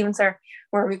 especially with the Leaving Cert.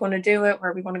 Where are we going to do it?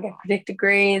 Where are we going to get predicted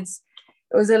grades?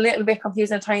 It was a little bit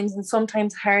confusing at times, and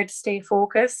sometimes hard to stay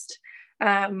focused.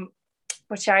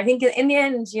 But yeah, I think in the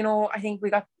end, I think we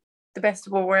got the best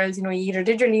of both worlds. You either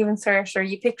did your Leaving Cert or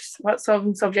you picked what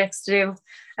some subjects to do.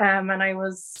 And I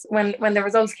was, when the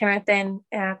results came out then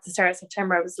at the start of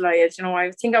September, I was delighted.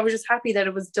 I think I was just happy that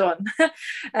it was done,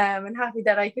 and happy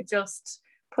that I could just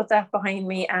put that behind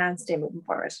me and stay moving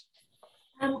forward.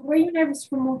 Were you nervous to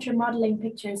promote your modelling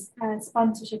pictures,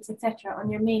 sponsorships, etc.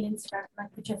 on your main Instagram, like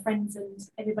with your friends and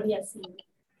everybody else seeing it?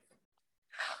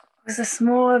 I was a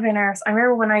small bit nervous. I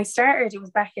remember when I started, it was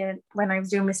back when I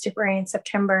was doing Miss Tipperary in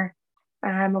September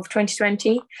of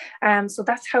 2020. So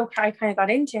that's how I kind of got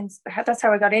into, that's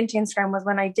how I got into Instagram, was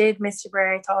when I did Miss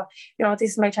Tipperary. I thought,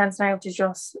 this is my chance now to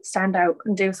just stand out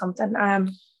and do something.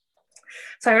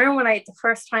 So I remember the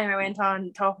first time I went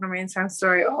on talking on my Instagram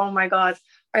story, oh my God,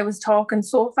 I was talking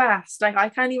so fast. Like I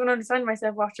can't even understand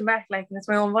myself watching back, and it's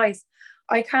my own voice.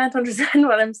 I can't understand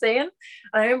what I'm saying.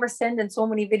 And I remember sending so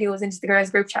many videos into the girls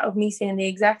group chat of me saying the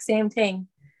exact same thing.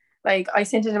 Like I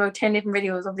sent in about 10 different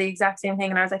videos of the exact same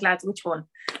thing. And I was like, lads, which one?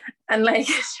 And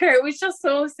sure, it was just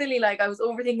so silly. Like I was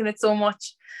overthinking it so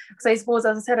much. Because I suppose,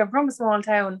 as I said, I'm from a small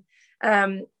town.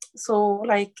 So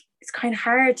it's kind of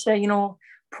hard to,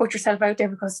 put yourself out there,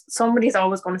 because somebody's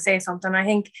always going to say something. I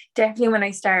think definitely when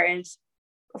I started,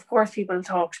 of course people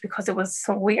talked, because it was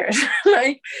so weird.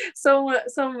 So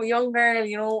some young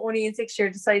girl, only in 6th year,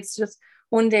 decides to just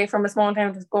one day from a small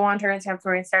town just go on to her Instagram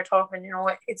story and start talking.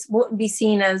 It wouldn't be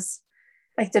seen as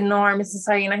like the norm in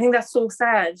society. And I think that's so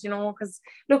sad, because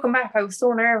looking back, I was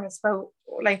so nervous about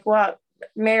what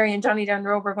Mary and Johnny down the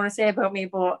road were going to say about me.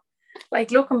 But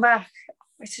looking back,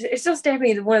 it's just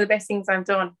definitely one of the best things I've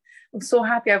done. I'm so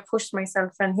happy I've pushed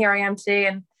myself, and here I am today.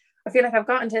 And I feel like I've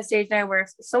gotten to a stage now where if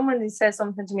someone says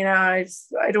something to me now, I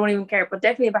don't even care. But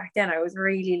definitely back then, I was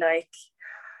really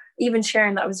even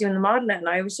sharing that I was doing the modeling,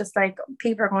 I was just like,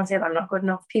 people are going to say that I'm not good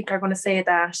enough. People are going to say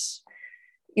that,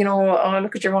 oh,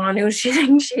 look at Joanne, who she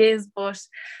thinks she is. But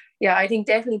yeah, I think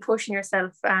definitely pushing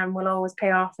yourself will always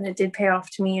pay off. And it did pay off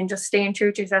to me, and just staying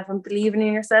true to yourself and believing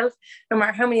in yourself, no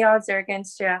matter how many odds are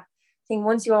against you. I think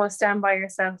once you always stand by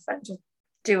yourself and just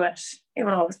do it, it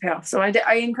will always pay off. So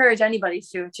I encourage anybody to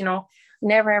do it,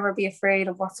 never ever be afraid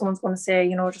of what someone's going to say,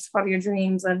 just follow your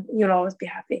dreams and you'll always be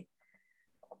happy.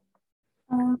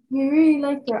 You really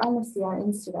like your honesty on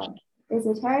Instagram. Is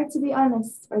it hard to be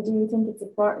honest, or do you think it's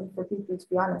important for people to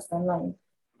be honest online?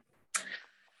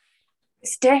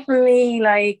 It's definitely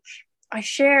I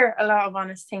share a lot of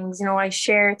honest things. I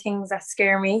share things that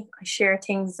scare me. I share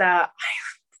things that I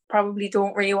probably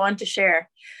don't really want to share.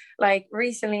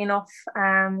 Recently enough,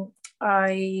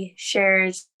 I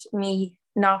shared me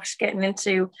not getting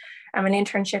into an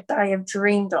internship that I have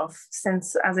dreamed of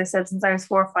since, as I said, since I was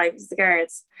 4 or 5 as the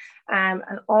guards. And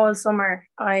all summer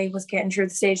I was getting through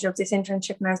the stage of this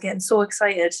internship, and I was getting so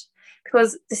excited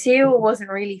because the CO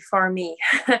wasn't really for me.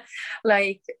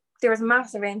 There was a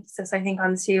massive emphasis, I think,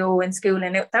 on the CO in school,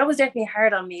 and that was definitely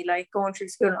hard on me, going through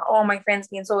school and all my friends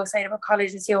being so excited about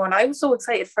college and CO, and I was so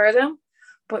excited for them,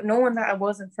 but knowing that it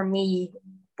wasn't for me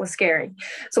was scary.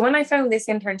 So when I found this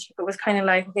internship, it was kind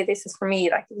of okay, this is for me.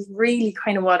 It was really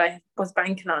kind of what I was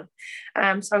banking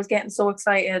on. So I was getting so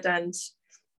excited, and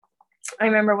I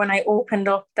remember when I opened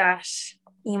up that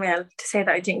email to say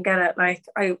that I didn't get it,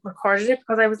 I recorded it,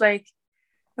 because I was like,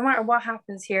 no matter what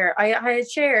happens here, I had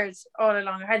shared all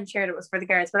along. I hadn't shared it was for the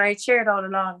guards, but I had shared all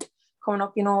along coming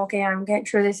up, okay, I'm getting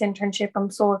through this internship. I'm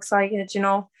so excited,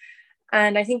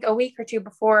 And I think a week or two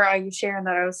before I was sharing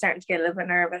that, I was starting to get a little bit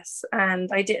nervous, and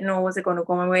I didn't know, was it going to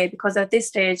go my way? Because at this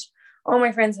stage, all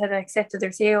my friends had accepted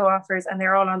their CO offers and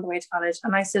they're all on the way to college,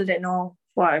 and I still didn't know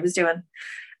what I was doing.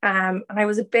 And I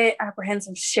was a bit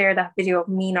apprehensive to share that video of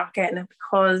me not getting it,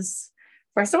 because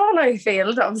first of all, I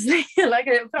failed, obviously.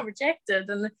 I got rejected,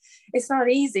 and it's not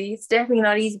easy. It's definitely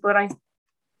not easy, but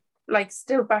I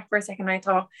stood back for a second. I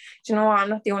thought, do you know what? I'm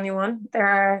not the only one. There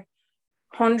are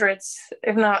hundreds,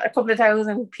 if not a couple of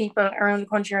thousand people around the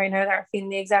country right now that are feeling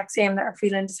the exact same, that are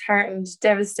feeling disheartened,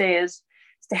 devastated.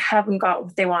 they haven't got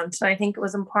what they want. And I think it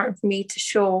was important for me to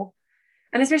show,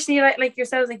 and especially like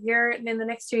yourselves, like you're in the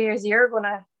next 2 years, you're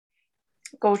gonna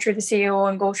go through the CEO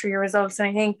and go through your results. And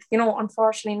I think, you know,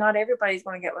 unfortunately, not everybody's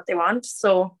going to get what they want.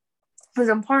 So it was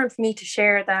important for me to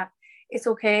share that it's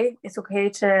okay. It's okay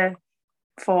to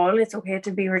fall. It's okay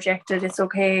to be rejected. It's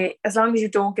okay as long as you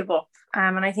don't give up.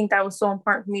 And I think that was so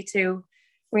important for me to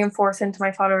reinforce into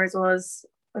my followers was,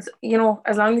 you know,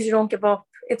 as long as you don't give up,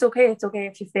 it's okay. It's okay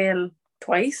if you fail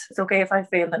twice. It's okay if I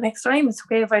fail the next time. It's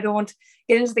okay if I don't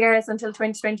get into the Guards until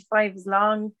 2025, as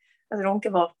long as I don't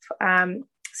give up.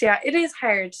 So yeah, it is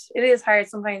hard. It is hard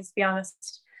sometimes, to be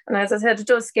honest. And as I said, it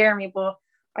does scare me, but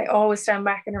I always stand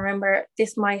back and remember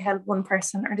this might help one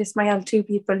person or this might help two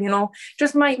people, you know,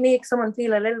 just might make someone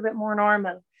feel a little bit more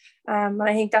normal. And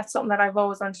I think that's something that I've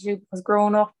always wanted to do, because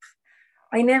growing up,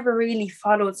 I never really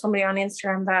followed somebody on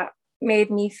Instagram that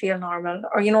made me feel normal.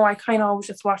 Or, you know, I kind of always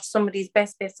just watched somebody's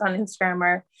best bits on Instagram,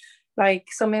 or like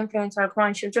some influencer will come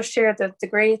on, she'll just share the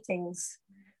great things,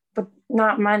 but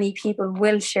not many people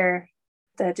will share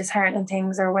the disheartening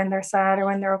things, or when they're sad or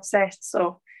when they're upset.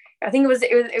 So I think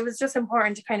it was just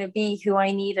important to kind of be who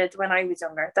I needed when I was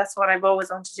younger. That's what I've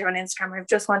always wanted to do on Instagram. I've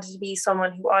just wanted to be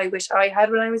someone who I wish I had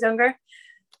when I was younger.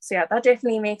 So yeah, that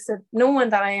definitely makes it, knowing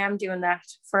that I am doing that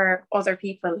for other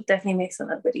people definitely makes it a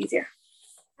little bit easier.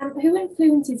 Who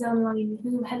influences online?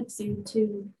 Who helps you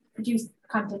to produce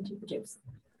content you produce?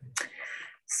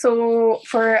 So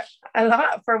for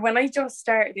when I just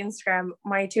started Instagram,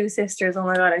 my two sisters, oh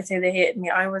my God, I'd say they hated me.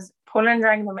 I was pulling and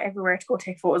dragging them everywhere to go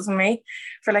take photos of me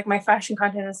for like my fashion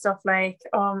content and stuff. Like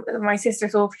my sister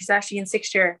Sophie, she's actually in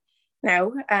 6th year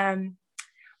now.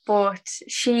 But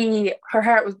her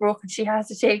heart was broken. She has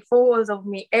to take photos of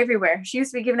me everywhere. She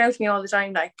used to be giving out to me all the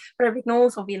time, like, but every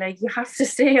nose will be like, you have to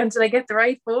stay until I get the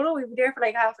right photo. We'll be there for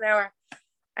like half an hour.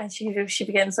 And she'd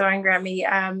be getting so angry at me.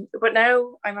 But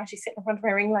now I'm actually sitting in front of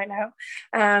my ring light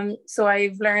now. So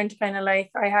I've learned kind of like,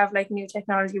 I have like new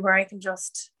technology where I can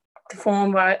just, the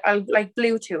phone, I'll like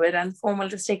Bluetooth it and the phone will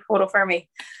just take a photo for me.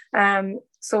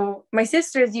 So my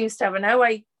sisters used to have it. Now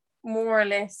I more or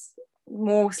less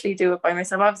mostly do it by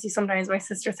myself. Obviously sometimes my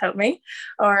sisters help me,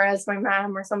 or as my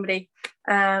mom or somebody.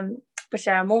 But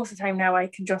yeah, most of the time now I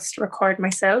can just record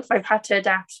myself. I've had to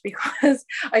adapt because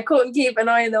I couldn't keep an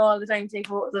eye on them all the time to take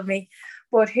photos of me.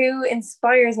 But who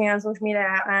inspires me on social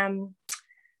media?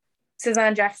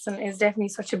 Suzanne Jackson is definitely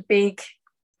such a big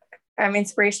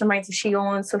inspiration of mine. So she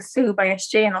owns So Sue by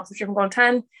SJ and also Driven Gold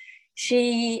Tan.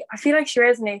 I feel like she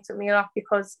resonates with me a lot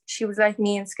because she was like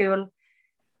me in school.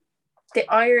 The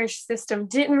Irish schooling system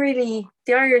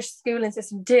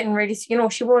didn't really, you know,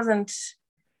 she wasn't,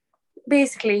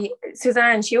 basically,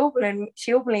 Suzanne, she openly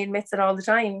admits it all the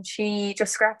time. She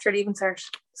just scrapped her leaving cert,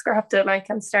 scrapped it like,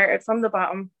 and started from the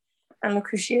bottom. And look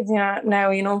who she is now,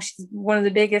 you know, she's one of the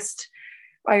biggest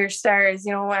Irish stars,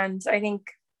 you know, and I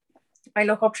think I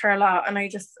look up to her a lot, and I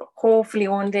just hopefully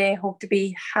one day hope to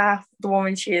be half the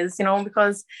woman she is, you know,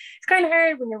 because it's kind of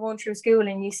hard when you're going through school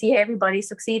and you see everybody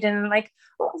succeeding, and like,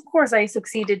 well, of course I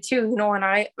succeeded too, you know, and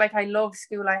I love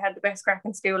school. I had the best crack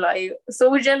in school. I was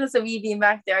so jealous of you being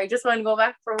back there. I just want to go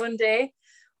back for one day.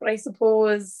 But I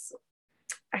suppose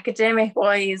academic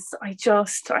wise, I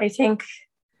think,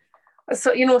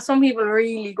 so, you know, some people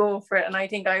really go for it, and I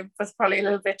think I was probably a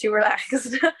little bit too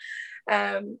relaxed.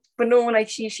 But no, like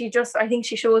she just, I think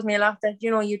she shows me a lot that,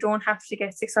 you know, you don't have to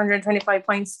get 625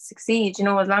 points to succeed, you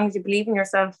know, as long as you believe in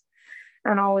yourself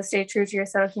and always stay true to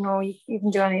yourself, you know, you can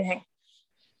do anything.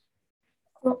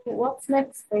 Well, what's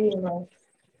next for you, like?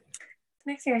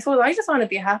 Next thing, I suppose, I just want to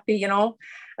be happy, you know.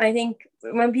 And I think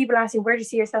when people ask you where do you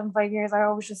see yourself in 5 years, I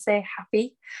always just say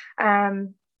happy.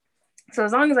 So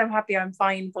as long as I'm happy, I'm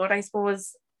fine. But I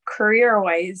suppose career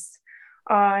wise,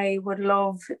 I would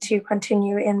love to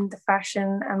continue in the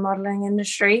fashion and modeling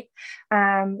industry.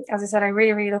 As I said, I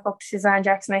really, really look up to Suzanne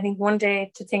Jackson. I think one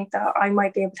day to think that I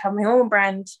might be able to have my own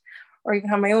brand or even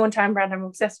have my own tan brand. I'm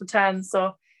obsessed with tan.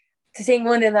 So to think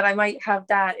one day that I might have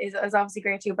that is obviously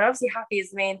great too. But obviously happy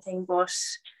is the main thing. But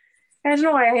I don't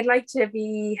know, I'd like to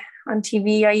be on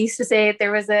TV. I used to say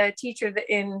there was a teacher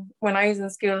when I was in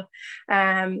school,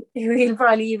 who he'll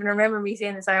probably even remember me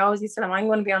saying this. I always used to tell him, I'm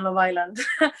going to be on Love Island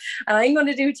and I'm going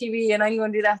to do TV and I'm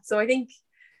going to do that. So I think,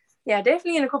 yeah,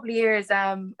 definitely in a couple of years,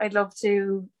 I'd love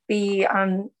to be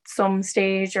on some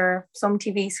stage or some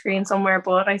TV screen somewhere,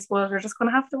 but I suppose we're just going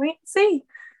to have to wait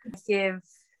and see.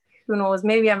 Who knows,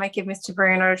 maybe I might give Mr.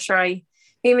 Byrne another try.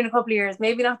 Maybe in a couple of years,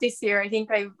 maybe not this year. I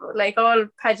think I've like all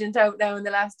pageant out now in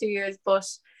the last 2 years, but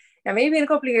yeah, maybe in a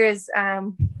couple of years,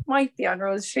 might be on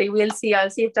Rose Tree. We'll see. I'll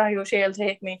see if Dahi O'Shea will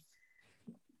take me.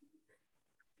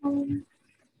 I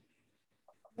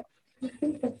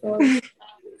think that's all.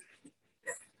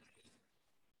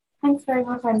 Thanks very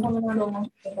much. I'm coming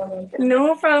along.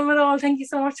 No problem at all. Thank you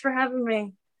so much for having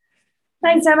me.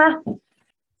 Thanks, Emma.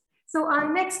 So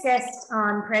our next guest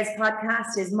on Prez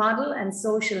Podcast is model and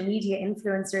social media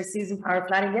influencer Susan Power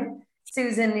Flanagan.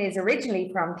 Susan is originally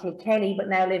from Kilkenny, but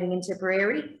now living in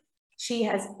Tipperary. She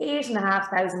has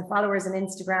 8,500 followers on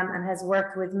Instagram and has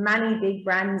worked with many big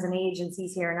brands and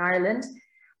agencies here in Ireland.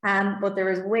 But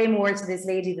there is way more to this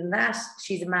lady than that.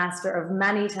 She's a master of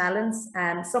many talents,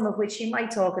 some of which she might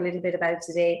talk a little bit about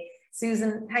today.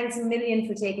 Susan, thanks a million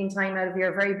for taking time out of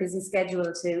your very busy schedule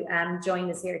to join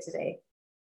us here today.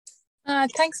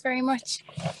 Thanks very much.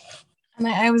 And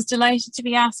I was delighted to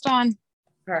be asked on.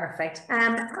 Perfect.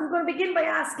 I'm going to begin by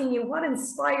asking you what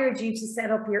inspired you to set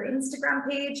up your Instagram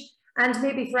page, and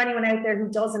maybe for anyone out there who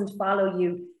doesn't follow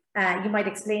you, you might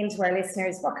explain to our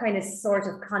listeners what kind of sort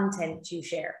of content you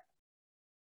share.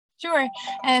 Sure.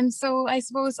 So I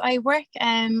suppose I work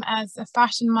as a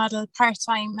fashion model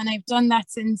part-time, and I've done that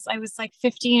since I was like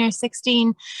 15 or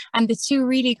 16, and the two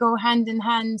really go hand in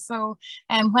hand. So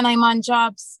when I'm on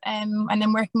jobs and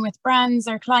I'm working with brands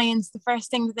or clients, the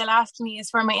first thing that they'll ask me is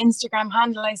for my Instagram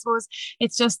handle. I suppose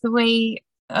it's just the way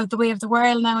of the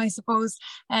world now, I suppose.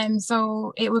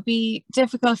 So it would be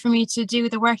difficult for me to do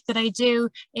the work that I do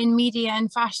in media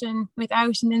and fashion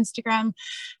without an Instagram.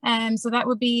 So that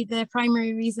would be the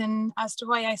primary reason as to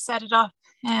why I set it up.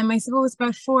 I suppose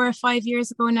about 4 or 5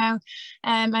 years ago now.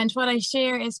 And what I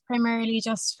share is primarily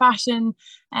just fashion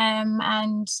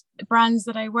and brands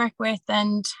that I work with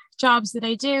and jobs that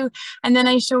I do, and then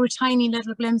I show tiny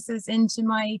little glimpses into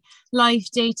my life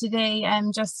day to day,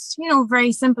 and just, you know,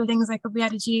 very simple things like could be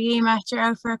at a GAA match or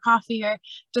out for a coffee or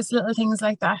just little things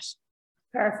like that.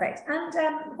 Perfect. And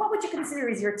what would you consider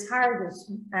is your target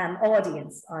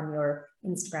audience on your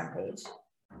Instagram page?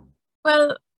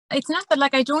 Well, it's not that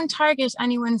like I don't target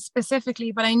anyone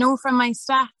specifically, but I know from my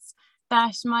stats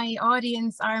that my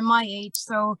audience are my age.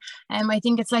 So I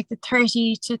think it's like the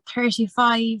 30 to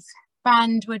 35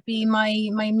 band would be my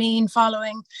main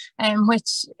following,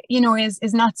 which, you know,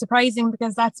 is not surprising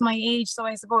because that's my age. So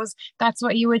I suppose that's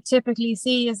what you would typically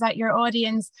see, is that your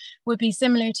audience would be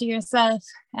similar to yourself,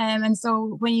 and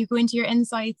so when you go into your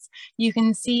insights you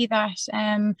can see that,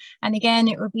 and again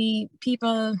it would be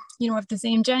people, you know, of the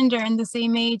same gender and the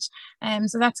same age,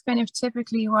 so that's kind of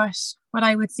typically what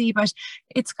I would see. But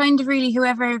it's kind of really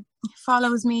whoever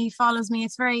follows me.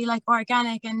 It's very like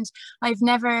organic, and I've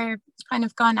never kind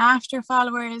of gone after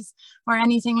followers or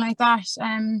anything like that,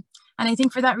 and I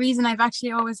think for that reason I've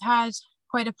actually always had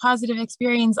quite a positive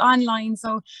experience online.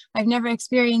 So I've never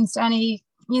experienced any,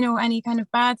 you know, any kind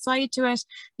of bad side to it,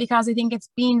 because I think it's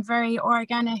been very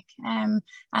organic, and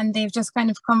they've just kind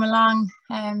of come along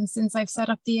since I've set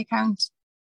up the account.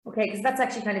 Okay, because that's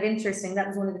actually kind of interesting. That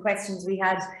was one of the questions we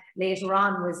had later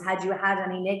on, was had you had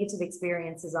any negative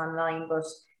experiences online? But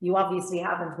you obviously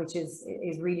haven't, which is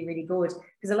really, really good,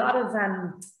 because a lot of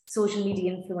social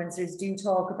media influencers do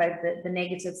talk about the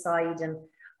negative side. And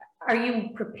are you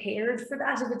prepared for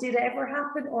that if it did ever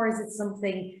happen, or is it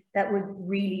something that would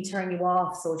really turn you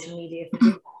off social media if it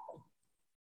did happen?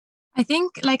 I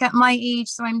think like at my age,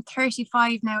 so I'm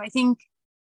 35 now, I think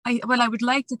I would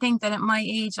like to think that at my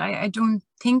age, I don't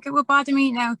think it would bother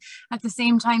me. Now, at the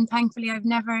same time, thankfully, I've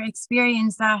never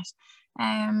experienced that,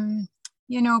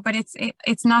 you know, but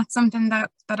it's not something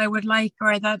that I would like,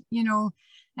 or that, you know,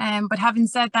 but having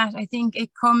said that, I think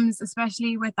it comes,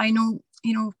 especially with, I know,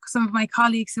 you know, some of my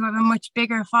colleagues who have a much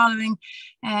bigger following,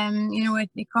 you know,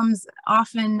 it comes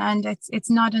often, and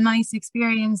it's not a nice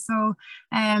experience. So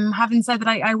having said that,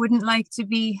 I wouldn't like to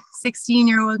be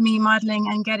 16-year-old me modeling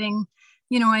and getting,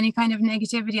 you know, any kind of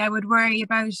negativity. I would worry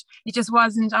about it. Just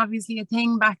wasn't obviously a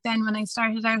thing back then when I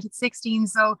started out at 16.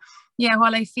 So yeah,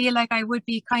 while I feel like I would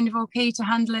be kind of okay to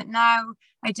handle it now,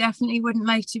 I definitely wouldn't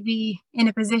like to be in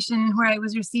a position where I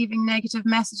was receiving negative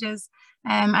messages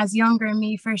as younger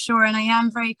me, for sure. And I am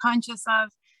very conscious of,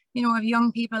 you know, of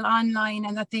young people online,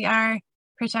 and that they are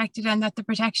protected and that the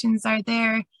protections are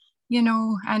there, you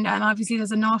know, and obviously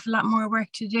there's an awful lot more work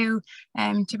to do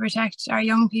to protect our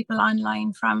young people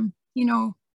online from, you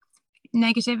know,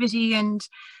 negativity and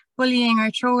bullying or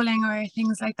trolling or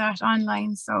things like that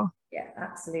online. So yeah,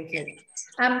 absolutely.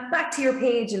 Back to your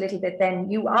page a little bit then.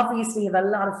 You obviously have a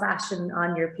lot of fashion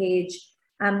on your page.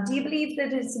 Do you believe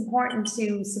that it's important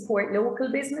to support local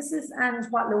businesses, and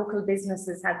what local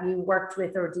businesses have you worked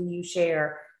with or do you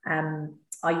share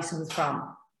items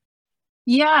from?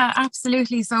 Yeah,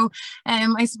 absolutely. So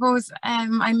I suppose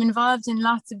I'm involved in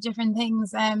lots of different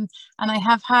things, and I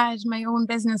have had my own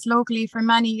business locally for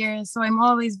many years. So I'm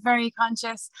always very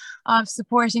conscious of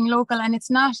supporting local, and it's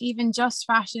not even just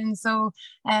fashion. So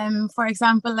for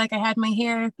example, like I had my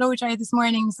hair blow dry this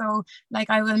morning. So like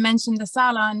I will mention the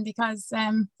salon because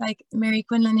like Mary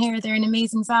Quinlan Hair, they're an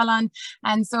amazing salon.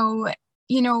 And so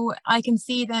you know, I can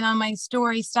see then on my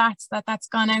story stats that that's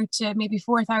gone out to maybe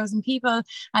 4,000 people,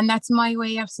 and that's my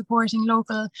way of supporting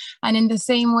local. And in the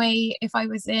same way, if I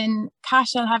was in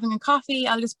Cashel having a coffee,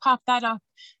 I'll just pop that up.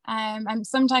 And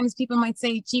sometimes people might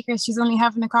say, Jeekers, she's only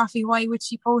having a coffee, why would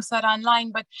she post that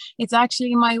online? But it's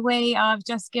actually my way of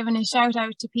just giving a shout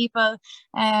out to people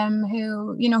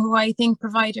who, you know, who I think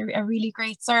provide a really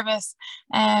great service.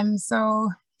 So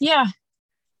yeah.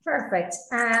 Perfect.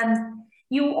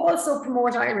 You also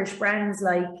promote Irish brands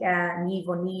like Niamh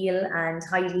O'Neill and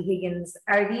Heidi Higgins.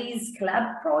 Are these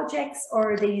collab projects,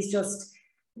 or are these just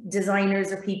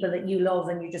designers or people that you love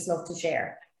and you just love to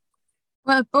share?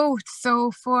 Well, both.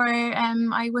 So for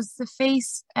I was the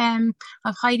face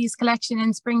of Heidi's collection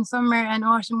in spring, summer and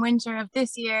autumn, winter of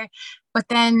this year. But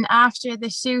then after the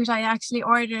shoot, I actually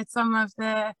ordered some of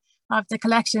the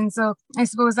collection. So I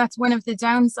suppose that's one of the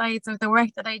downsides of the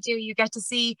work that I do. You get to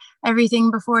see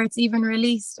everything before it's even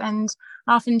released, and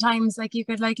oftentimes like you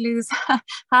could like lose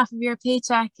half of your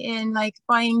paycheck in like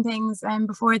buying things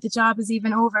before the job is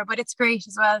even over, but it's great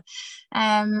as well.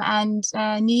 And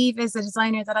Niamh is a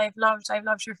designer that I've loved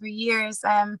her for years,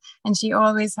 and she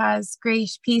always has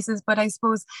great pieces. But I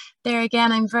suppose there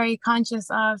again, I'm very conscious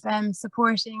of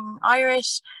supporting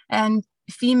Irish and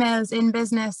females in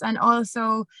business, and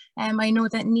also I know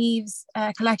that Niamh's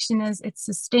collection it's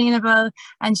sustainable,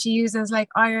 and she uses like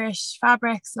Irish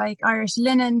fabrics, like Irish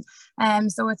linen,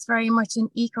 so it's very much an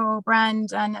eco brand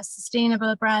and a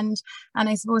sustainable brand. And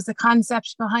I suppose the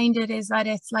concept behind it is that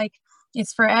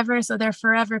it's forever, so they're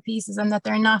forever pieces and that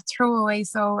they're not throwaway.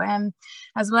 So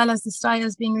as well as the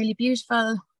styles being really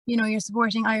beautiful, you know, you're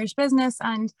supporting Irish business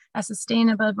and a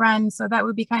sustainable brand. So that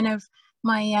would be kind of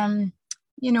my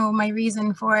you know, my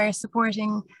reason for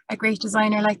supporting a great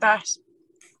designer like that.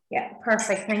 Yeah,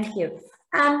 perfect. Thank you.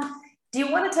 Do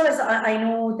you want to tell us, I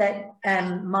know that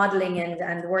modeling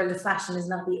and the world of fashion is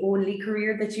not the only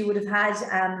career that you would have had.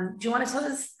 Do you want to tell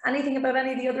us anything about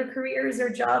any of the other careers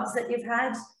or jobs that you've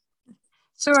had?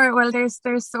 Sure. Well, there's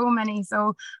so many.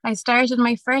 So I started,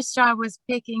 my first job was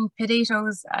picking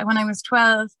potatoes when I was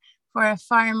 12 for a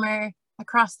farmer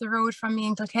across the road from me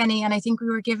in Kilkenny, and I think we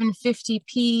were given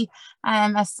 50p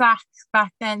a sack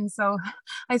back then. So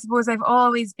I suppose I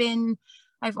wanted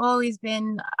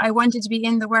to be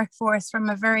in the workforce from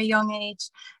a very young age,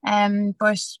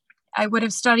 but I would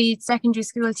have studied secondary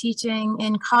school teaching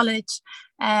in college,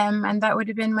 and that would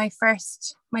have been my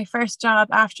first job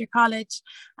after college.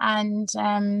 And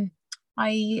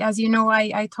as you know,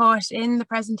 I taught in the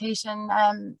presentation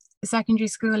secondary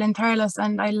school in Thurles,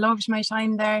 and I loved my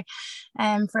time there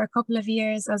for a couple of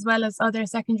years, as well as other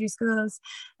secondary schools.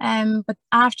 But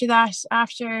after that,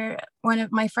 after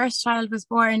my first child was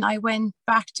born, I went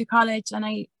back to college, and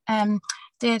I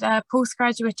did a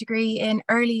postgraduate degree in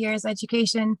early years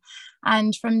education.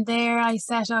 And from there, I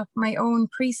set up my own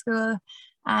preschool.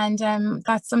 And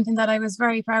that's something that I was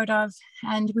very proud of.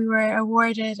 And we were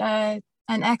awarded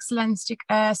an excellence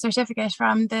certificate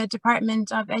from the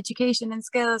Department of Education and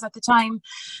Skills at the time.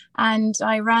 And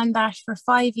I ran that for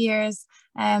 5 years,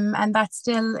 and that's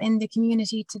still in the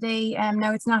community today.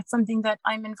 Now it's not something that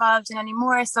I'm involved in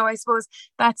anymore. So I suppose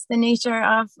that's the nature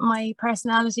of my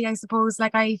personality, I suppose.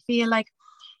 Like I feel like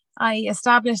I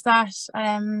established that,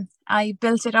 I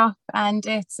built it up, and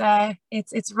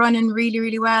it's running really,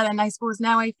 really well. And I suppose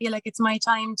now I feel like it's my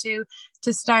time to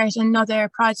start another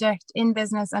project in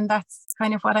business, and that's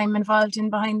kind of what I'm involved in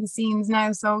behind the scenes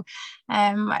now. So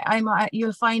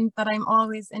you'll find that I'm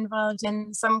always involved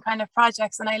in some kind of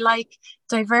projects, and I like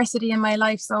diversity in my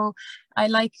life. So I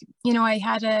like, you know, I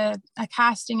had a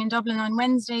casting in Dublin on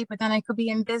Wednesday, but then I could be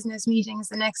in business meetings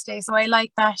the next day. So I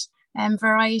like that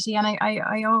variety, and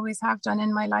I always have done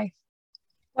in my life.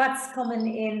 What's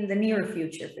coming in the near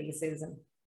future for you, Susan?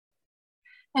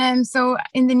 So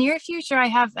in the near future, I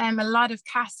have a lot of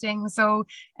casting. So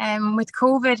with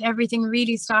COVID, everything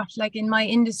really stopped, like in my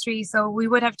industry. So we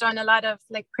would have done a lot of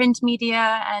like print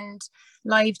media and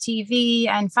live TV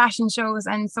and fashion shows.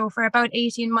 And so for about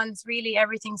 18 months, really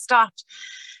everything stopped.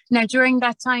 Now, during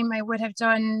that time, I would have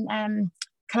done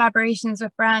collaborations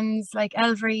with brands like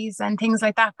Elvery's and things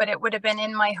like that, but it would have been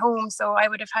in my home, so I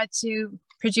would have had to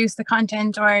produce the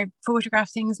content or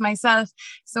photograph things myself.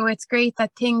 So it's great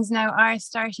that things now are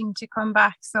starting to come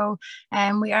back. So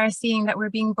we are seeing that we're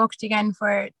being booked again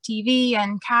for TV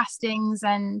and castings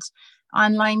and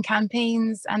online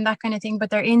campaigns and that kind of thing, but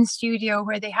they're in studio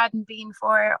where they hadn't been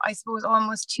for, I suppose,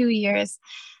 almost 2 years.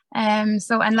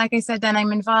 So, and like I said, then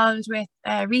I'm involved with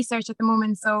research at the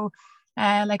moment, so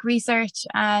like research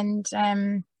and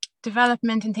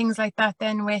development and things like that,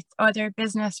 then with other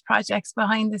business projects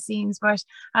behind the scenes. But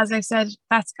as I've said,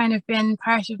 that's kind of been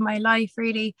part of my life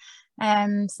really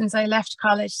since I left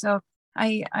college. So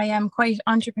I am quite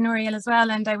entrepreneurial as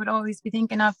well, and I would always be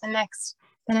thinking of the next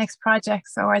project,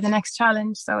 or the next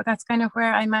challenge. So that's kind of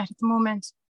where I'm at the moment.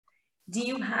 Do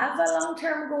you have a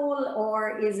long-term goal,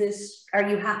 or are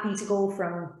you happy to go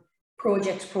from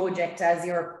project to project as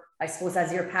your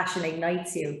passion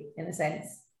ignites you, in a sense?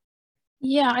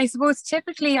 Yeah, I suppose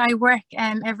typically I work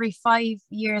every 5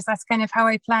 years. That's kind of how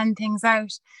I plan things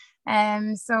out.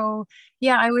 So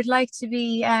yeah, I would like to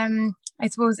be, I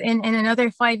suppose in another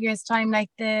 5 years time, like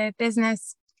the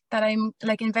business that I'm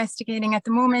like investigating at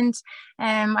the moment,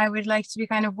 I would like to be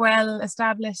kind of well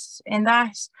established in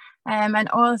that. And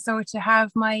also to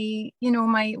have my,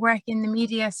 my work in the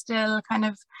media still kind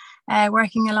of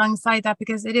working alongside that,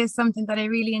 because it is something that I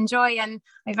really enjoy, and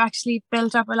I've actually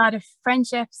built up a lot of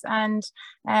friendships and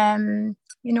a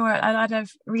lot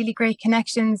of really great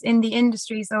connections in the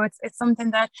industry. So it's something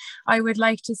that I would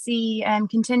like to see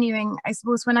continuing. I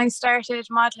suppose when I started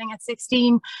modeling at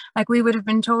 16, like we would have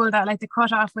been told that like the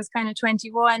cutoff was kind of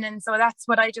 21, and so that's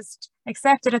what I just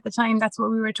accepted at the time. That's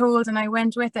what we were told, and I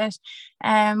went with it.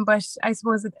 But I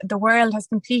suppose the world has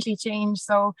completely changed.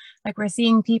 So like we're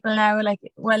seeing people now like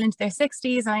well into their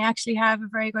 60s, and I actually have a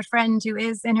very good friend who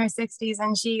is in her 60s,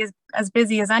 and she is as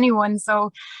busy as anyone.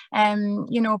 So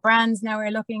brands now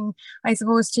are looking, I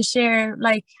suppose, to share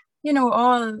like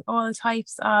all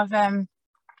types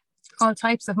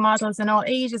of models and all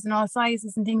ages and all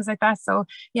sizes and things like that. So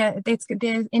yeah,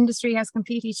 the industry has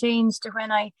completely changed to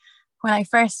when I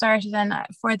first started, and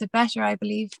for the better, I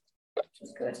believe.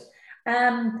 That's good.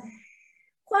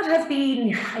 What have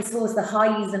been, I suppose, the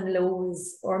highs and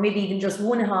lows, or maybe even just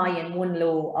one high and one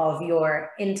low of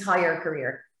your entire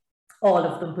career? All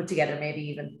of them put together, maybe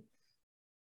even.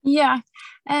 Yeah,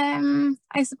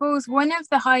 I suppose one of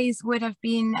the highs would have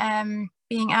been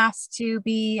being asked to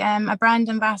be a brand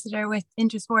ambassador with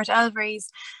Intersport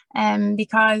Elvery's,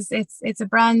 because it's a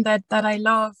brand that I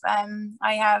love.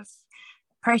 I have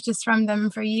purchased from them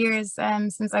for years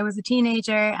since I was a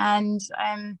teenager, and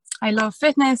I love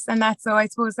fitness and that, so I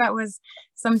suppose that was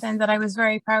something that I was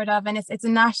very proud of. And it's a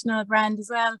national brand as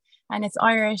well, and it's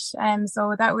Irish,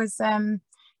 so that was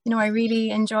I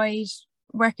really enjoyed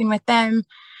working with them.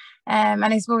 And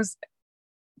I suppose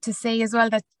to say as well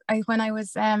that when I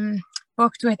was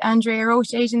booked with Andrea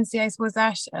Roche agency, I suppose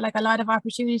that like a lot of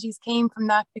opportunities came from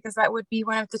that, because that would be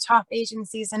one of the top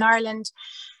agencies in Ireland.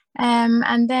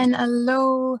 And then a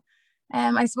low,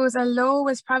 I suppose a low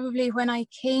was probably when I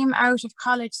came out of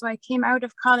college. So I came out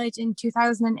of college in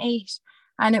 2008,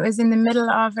 and it was in the middle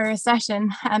of a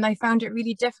recession, and I found it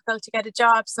really difficult to get a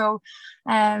job. So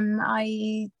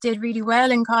I did really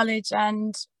well in college,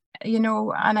 and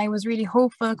and I was really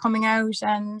hopeful coming out,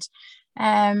 and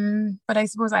but I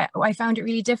suppose I found it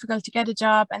really difficult to get a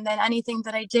job. And then anything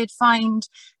that I did find,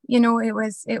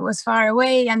 it was far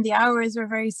away, and the hours were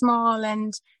very small,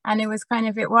 and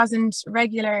it wasn't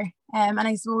regular. And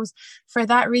I suppose for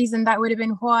that reason, that would have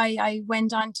been why I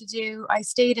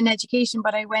stayed in education,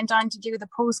 but I went on to do the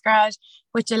postgrad,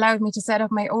 which allowed me to set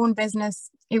up my own business.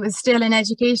 It was still in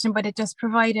education, but it just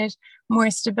provided more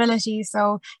stability.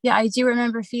 So yeah, I do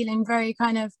remember feeling very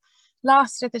kind of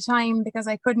lost at the time, because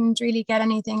I couldn't really get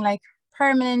anything like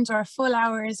permanent or full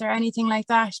hours or anything like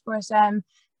that.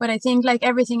 But I think like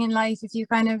everything in life, if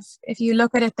you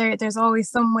look at it, there's always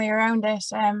some way around it,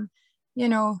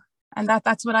 and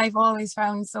that's what I've always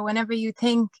found. So whenever you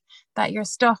think that you're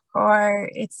stuck, or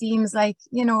it seems like,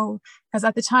 because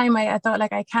at the time I thought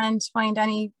like I can't find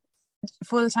any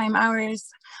full-time hours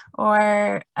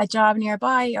or a job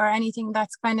nearby or anything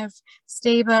that's kind of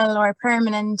stable or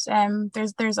permanent,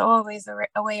 there's always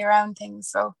a way around things.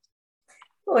 So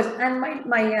good. And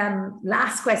my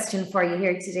last question for you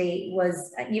here today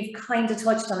was, you've kind of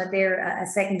touched on it there a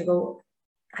second ago.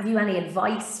 Have you any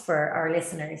advice for our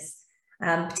listeners,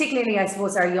 particularly I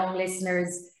suppose our young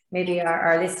listeners, maybe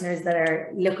our listeners that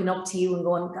are looking up to you and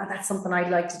going, God, that's something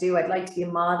I'd like to do. I'd like to be a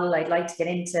model. I'd like to get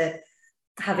into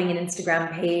having an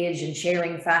Instagram page and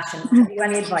sharing fashion. Have you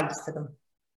any advice for them?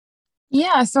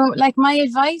 Yeah, so like my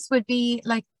advice would be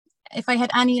like if I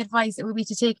had any advice, it would be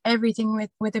to take everything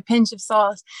with a pinch of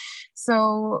salt.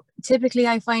 So typically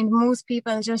I find most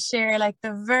people just share like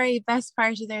the very best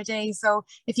part of their day. So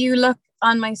if you look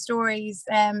on my stories,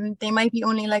 they might be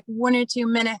only like 1 or 2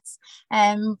 minutes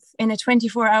in a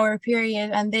 24-hour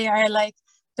period, and they are like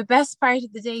the best part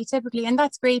of the day typically, and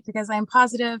that's great because I'm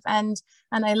positive and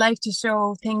I like to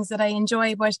show things that I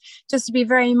enjoy. But just to be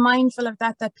very mindful of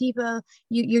that people,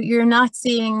 you're not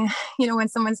seeing, you know, when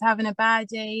someone's having a bad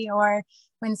day or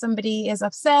when somebody is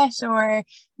upset, or,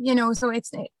 you know,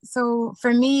 so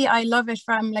for me, I love it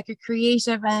from like a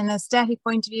creative and an aesthetic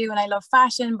point of view, and I love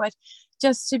fashion, but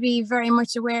just to be very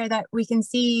much aware that we can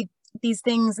see these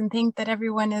things and think that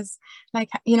everyone is like,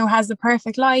 you know, has the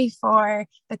perfect life, or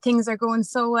that things are going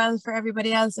so well for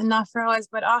everybody else and not for us.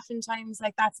 But oftentimes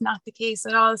like that's not the case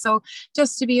at all. So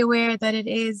just to be aware that it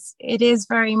is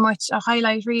very much a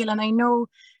highlight reel. And I know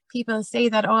people say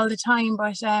that all the time,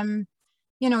 but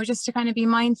you know, just to kind of be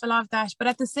mindful of that. But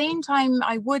at the same time,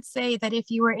 I would say that if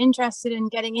you were interested in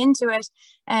getting into it,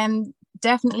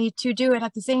 definitely to do it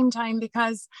at the same time,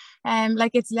 because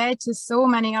like it's led to so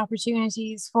many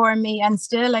opportunities for me, and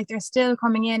still like they're still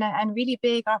coming in, and really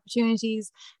big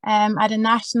opportunities at a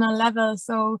national level.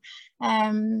 So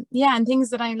yeah, and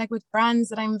things that I'm like with brands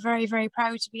that I'm very, very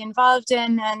proud to be involved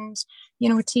in, and you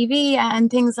know, TV and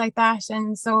things like that.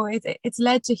 And so it's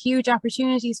led to huge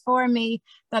opportunities for me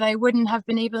that I wouldn't have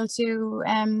been able to,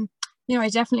 you know, I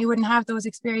definitely wouldn't have those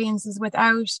experiences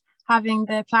without having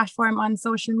the platform on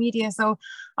social media. So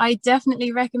I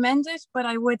definitely recommend it, but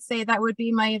I would say that would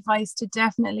be my advice, to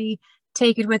definitely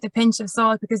take it with a pinch of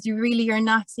salt, because you really are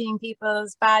not seeing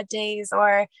people's bad days,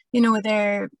 or, you know,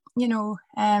 their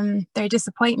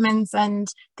disappointments and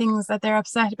things that they're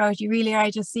upset about. You really are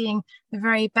just seeing the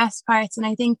very best parts. And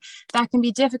I think that can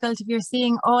be difficult if you're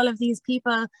seeing all of these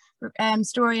people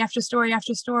story after story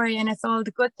after story, and it's all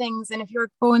the good things. And if you're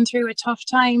going through a tough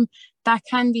time, that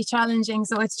can be challenging.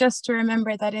 So it's just to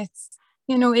remember that it's,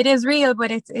 you know, it is real,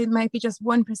 but it might be just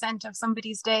 1% of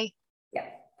somebody's day. Yeah,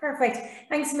 perfect.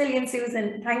 Thanks a million,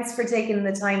 Susan. Thanks for taking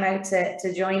the time out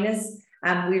to join us.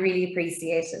 We really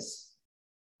appreciate it.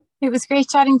 It was great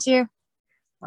chatting to you.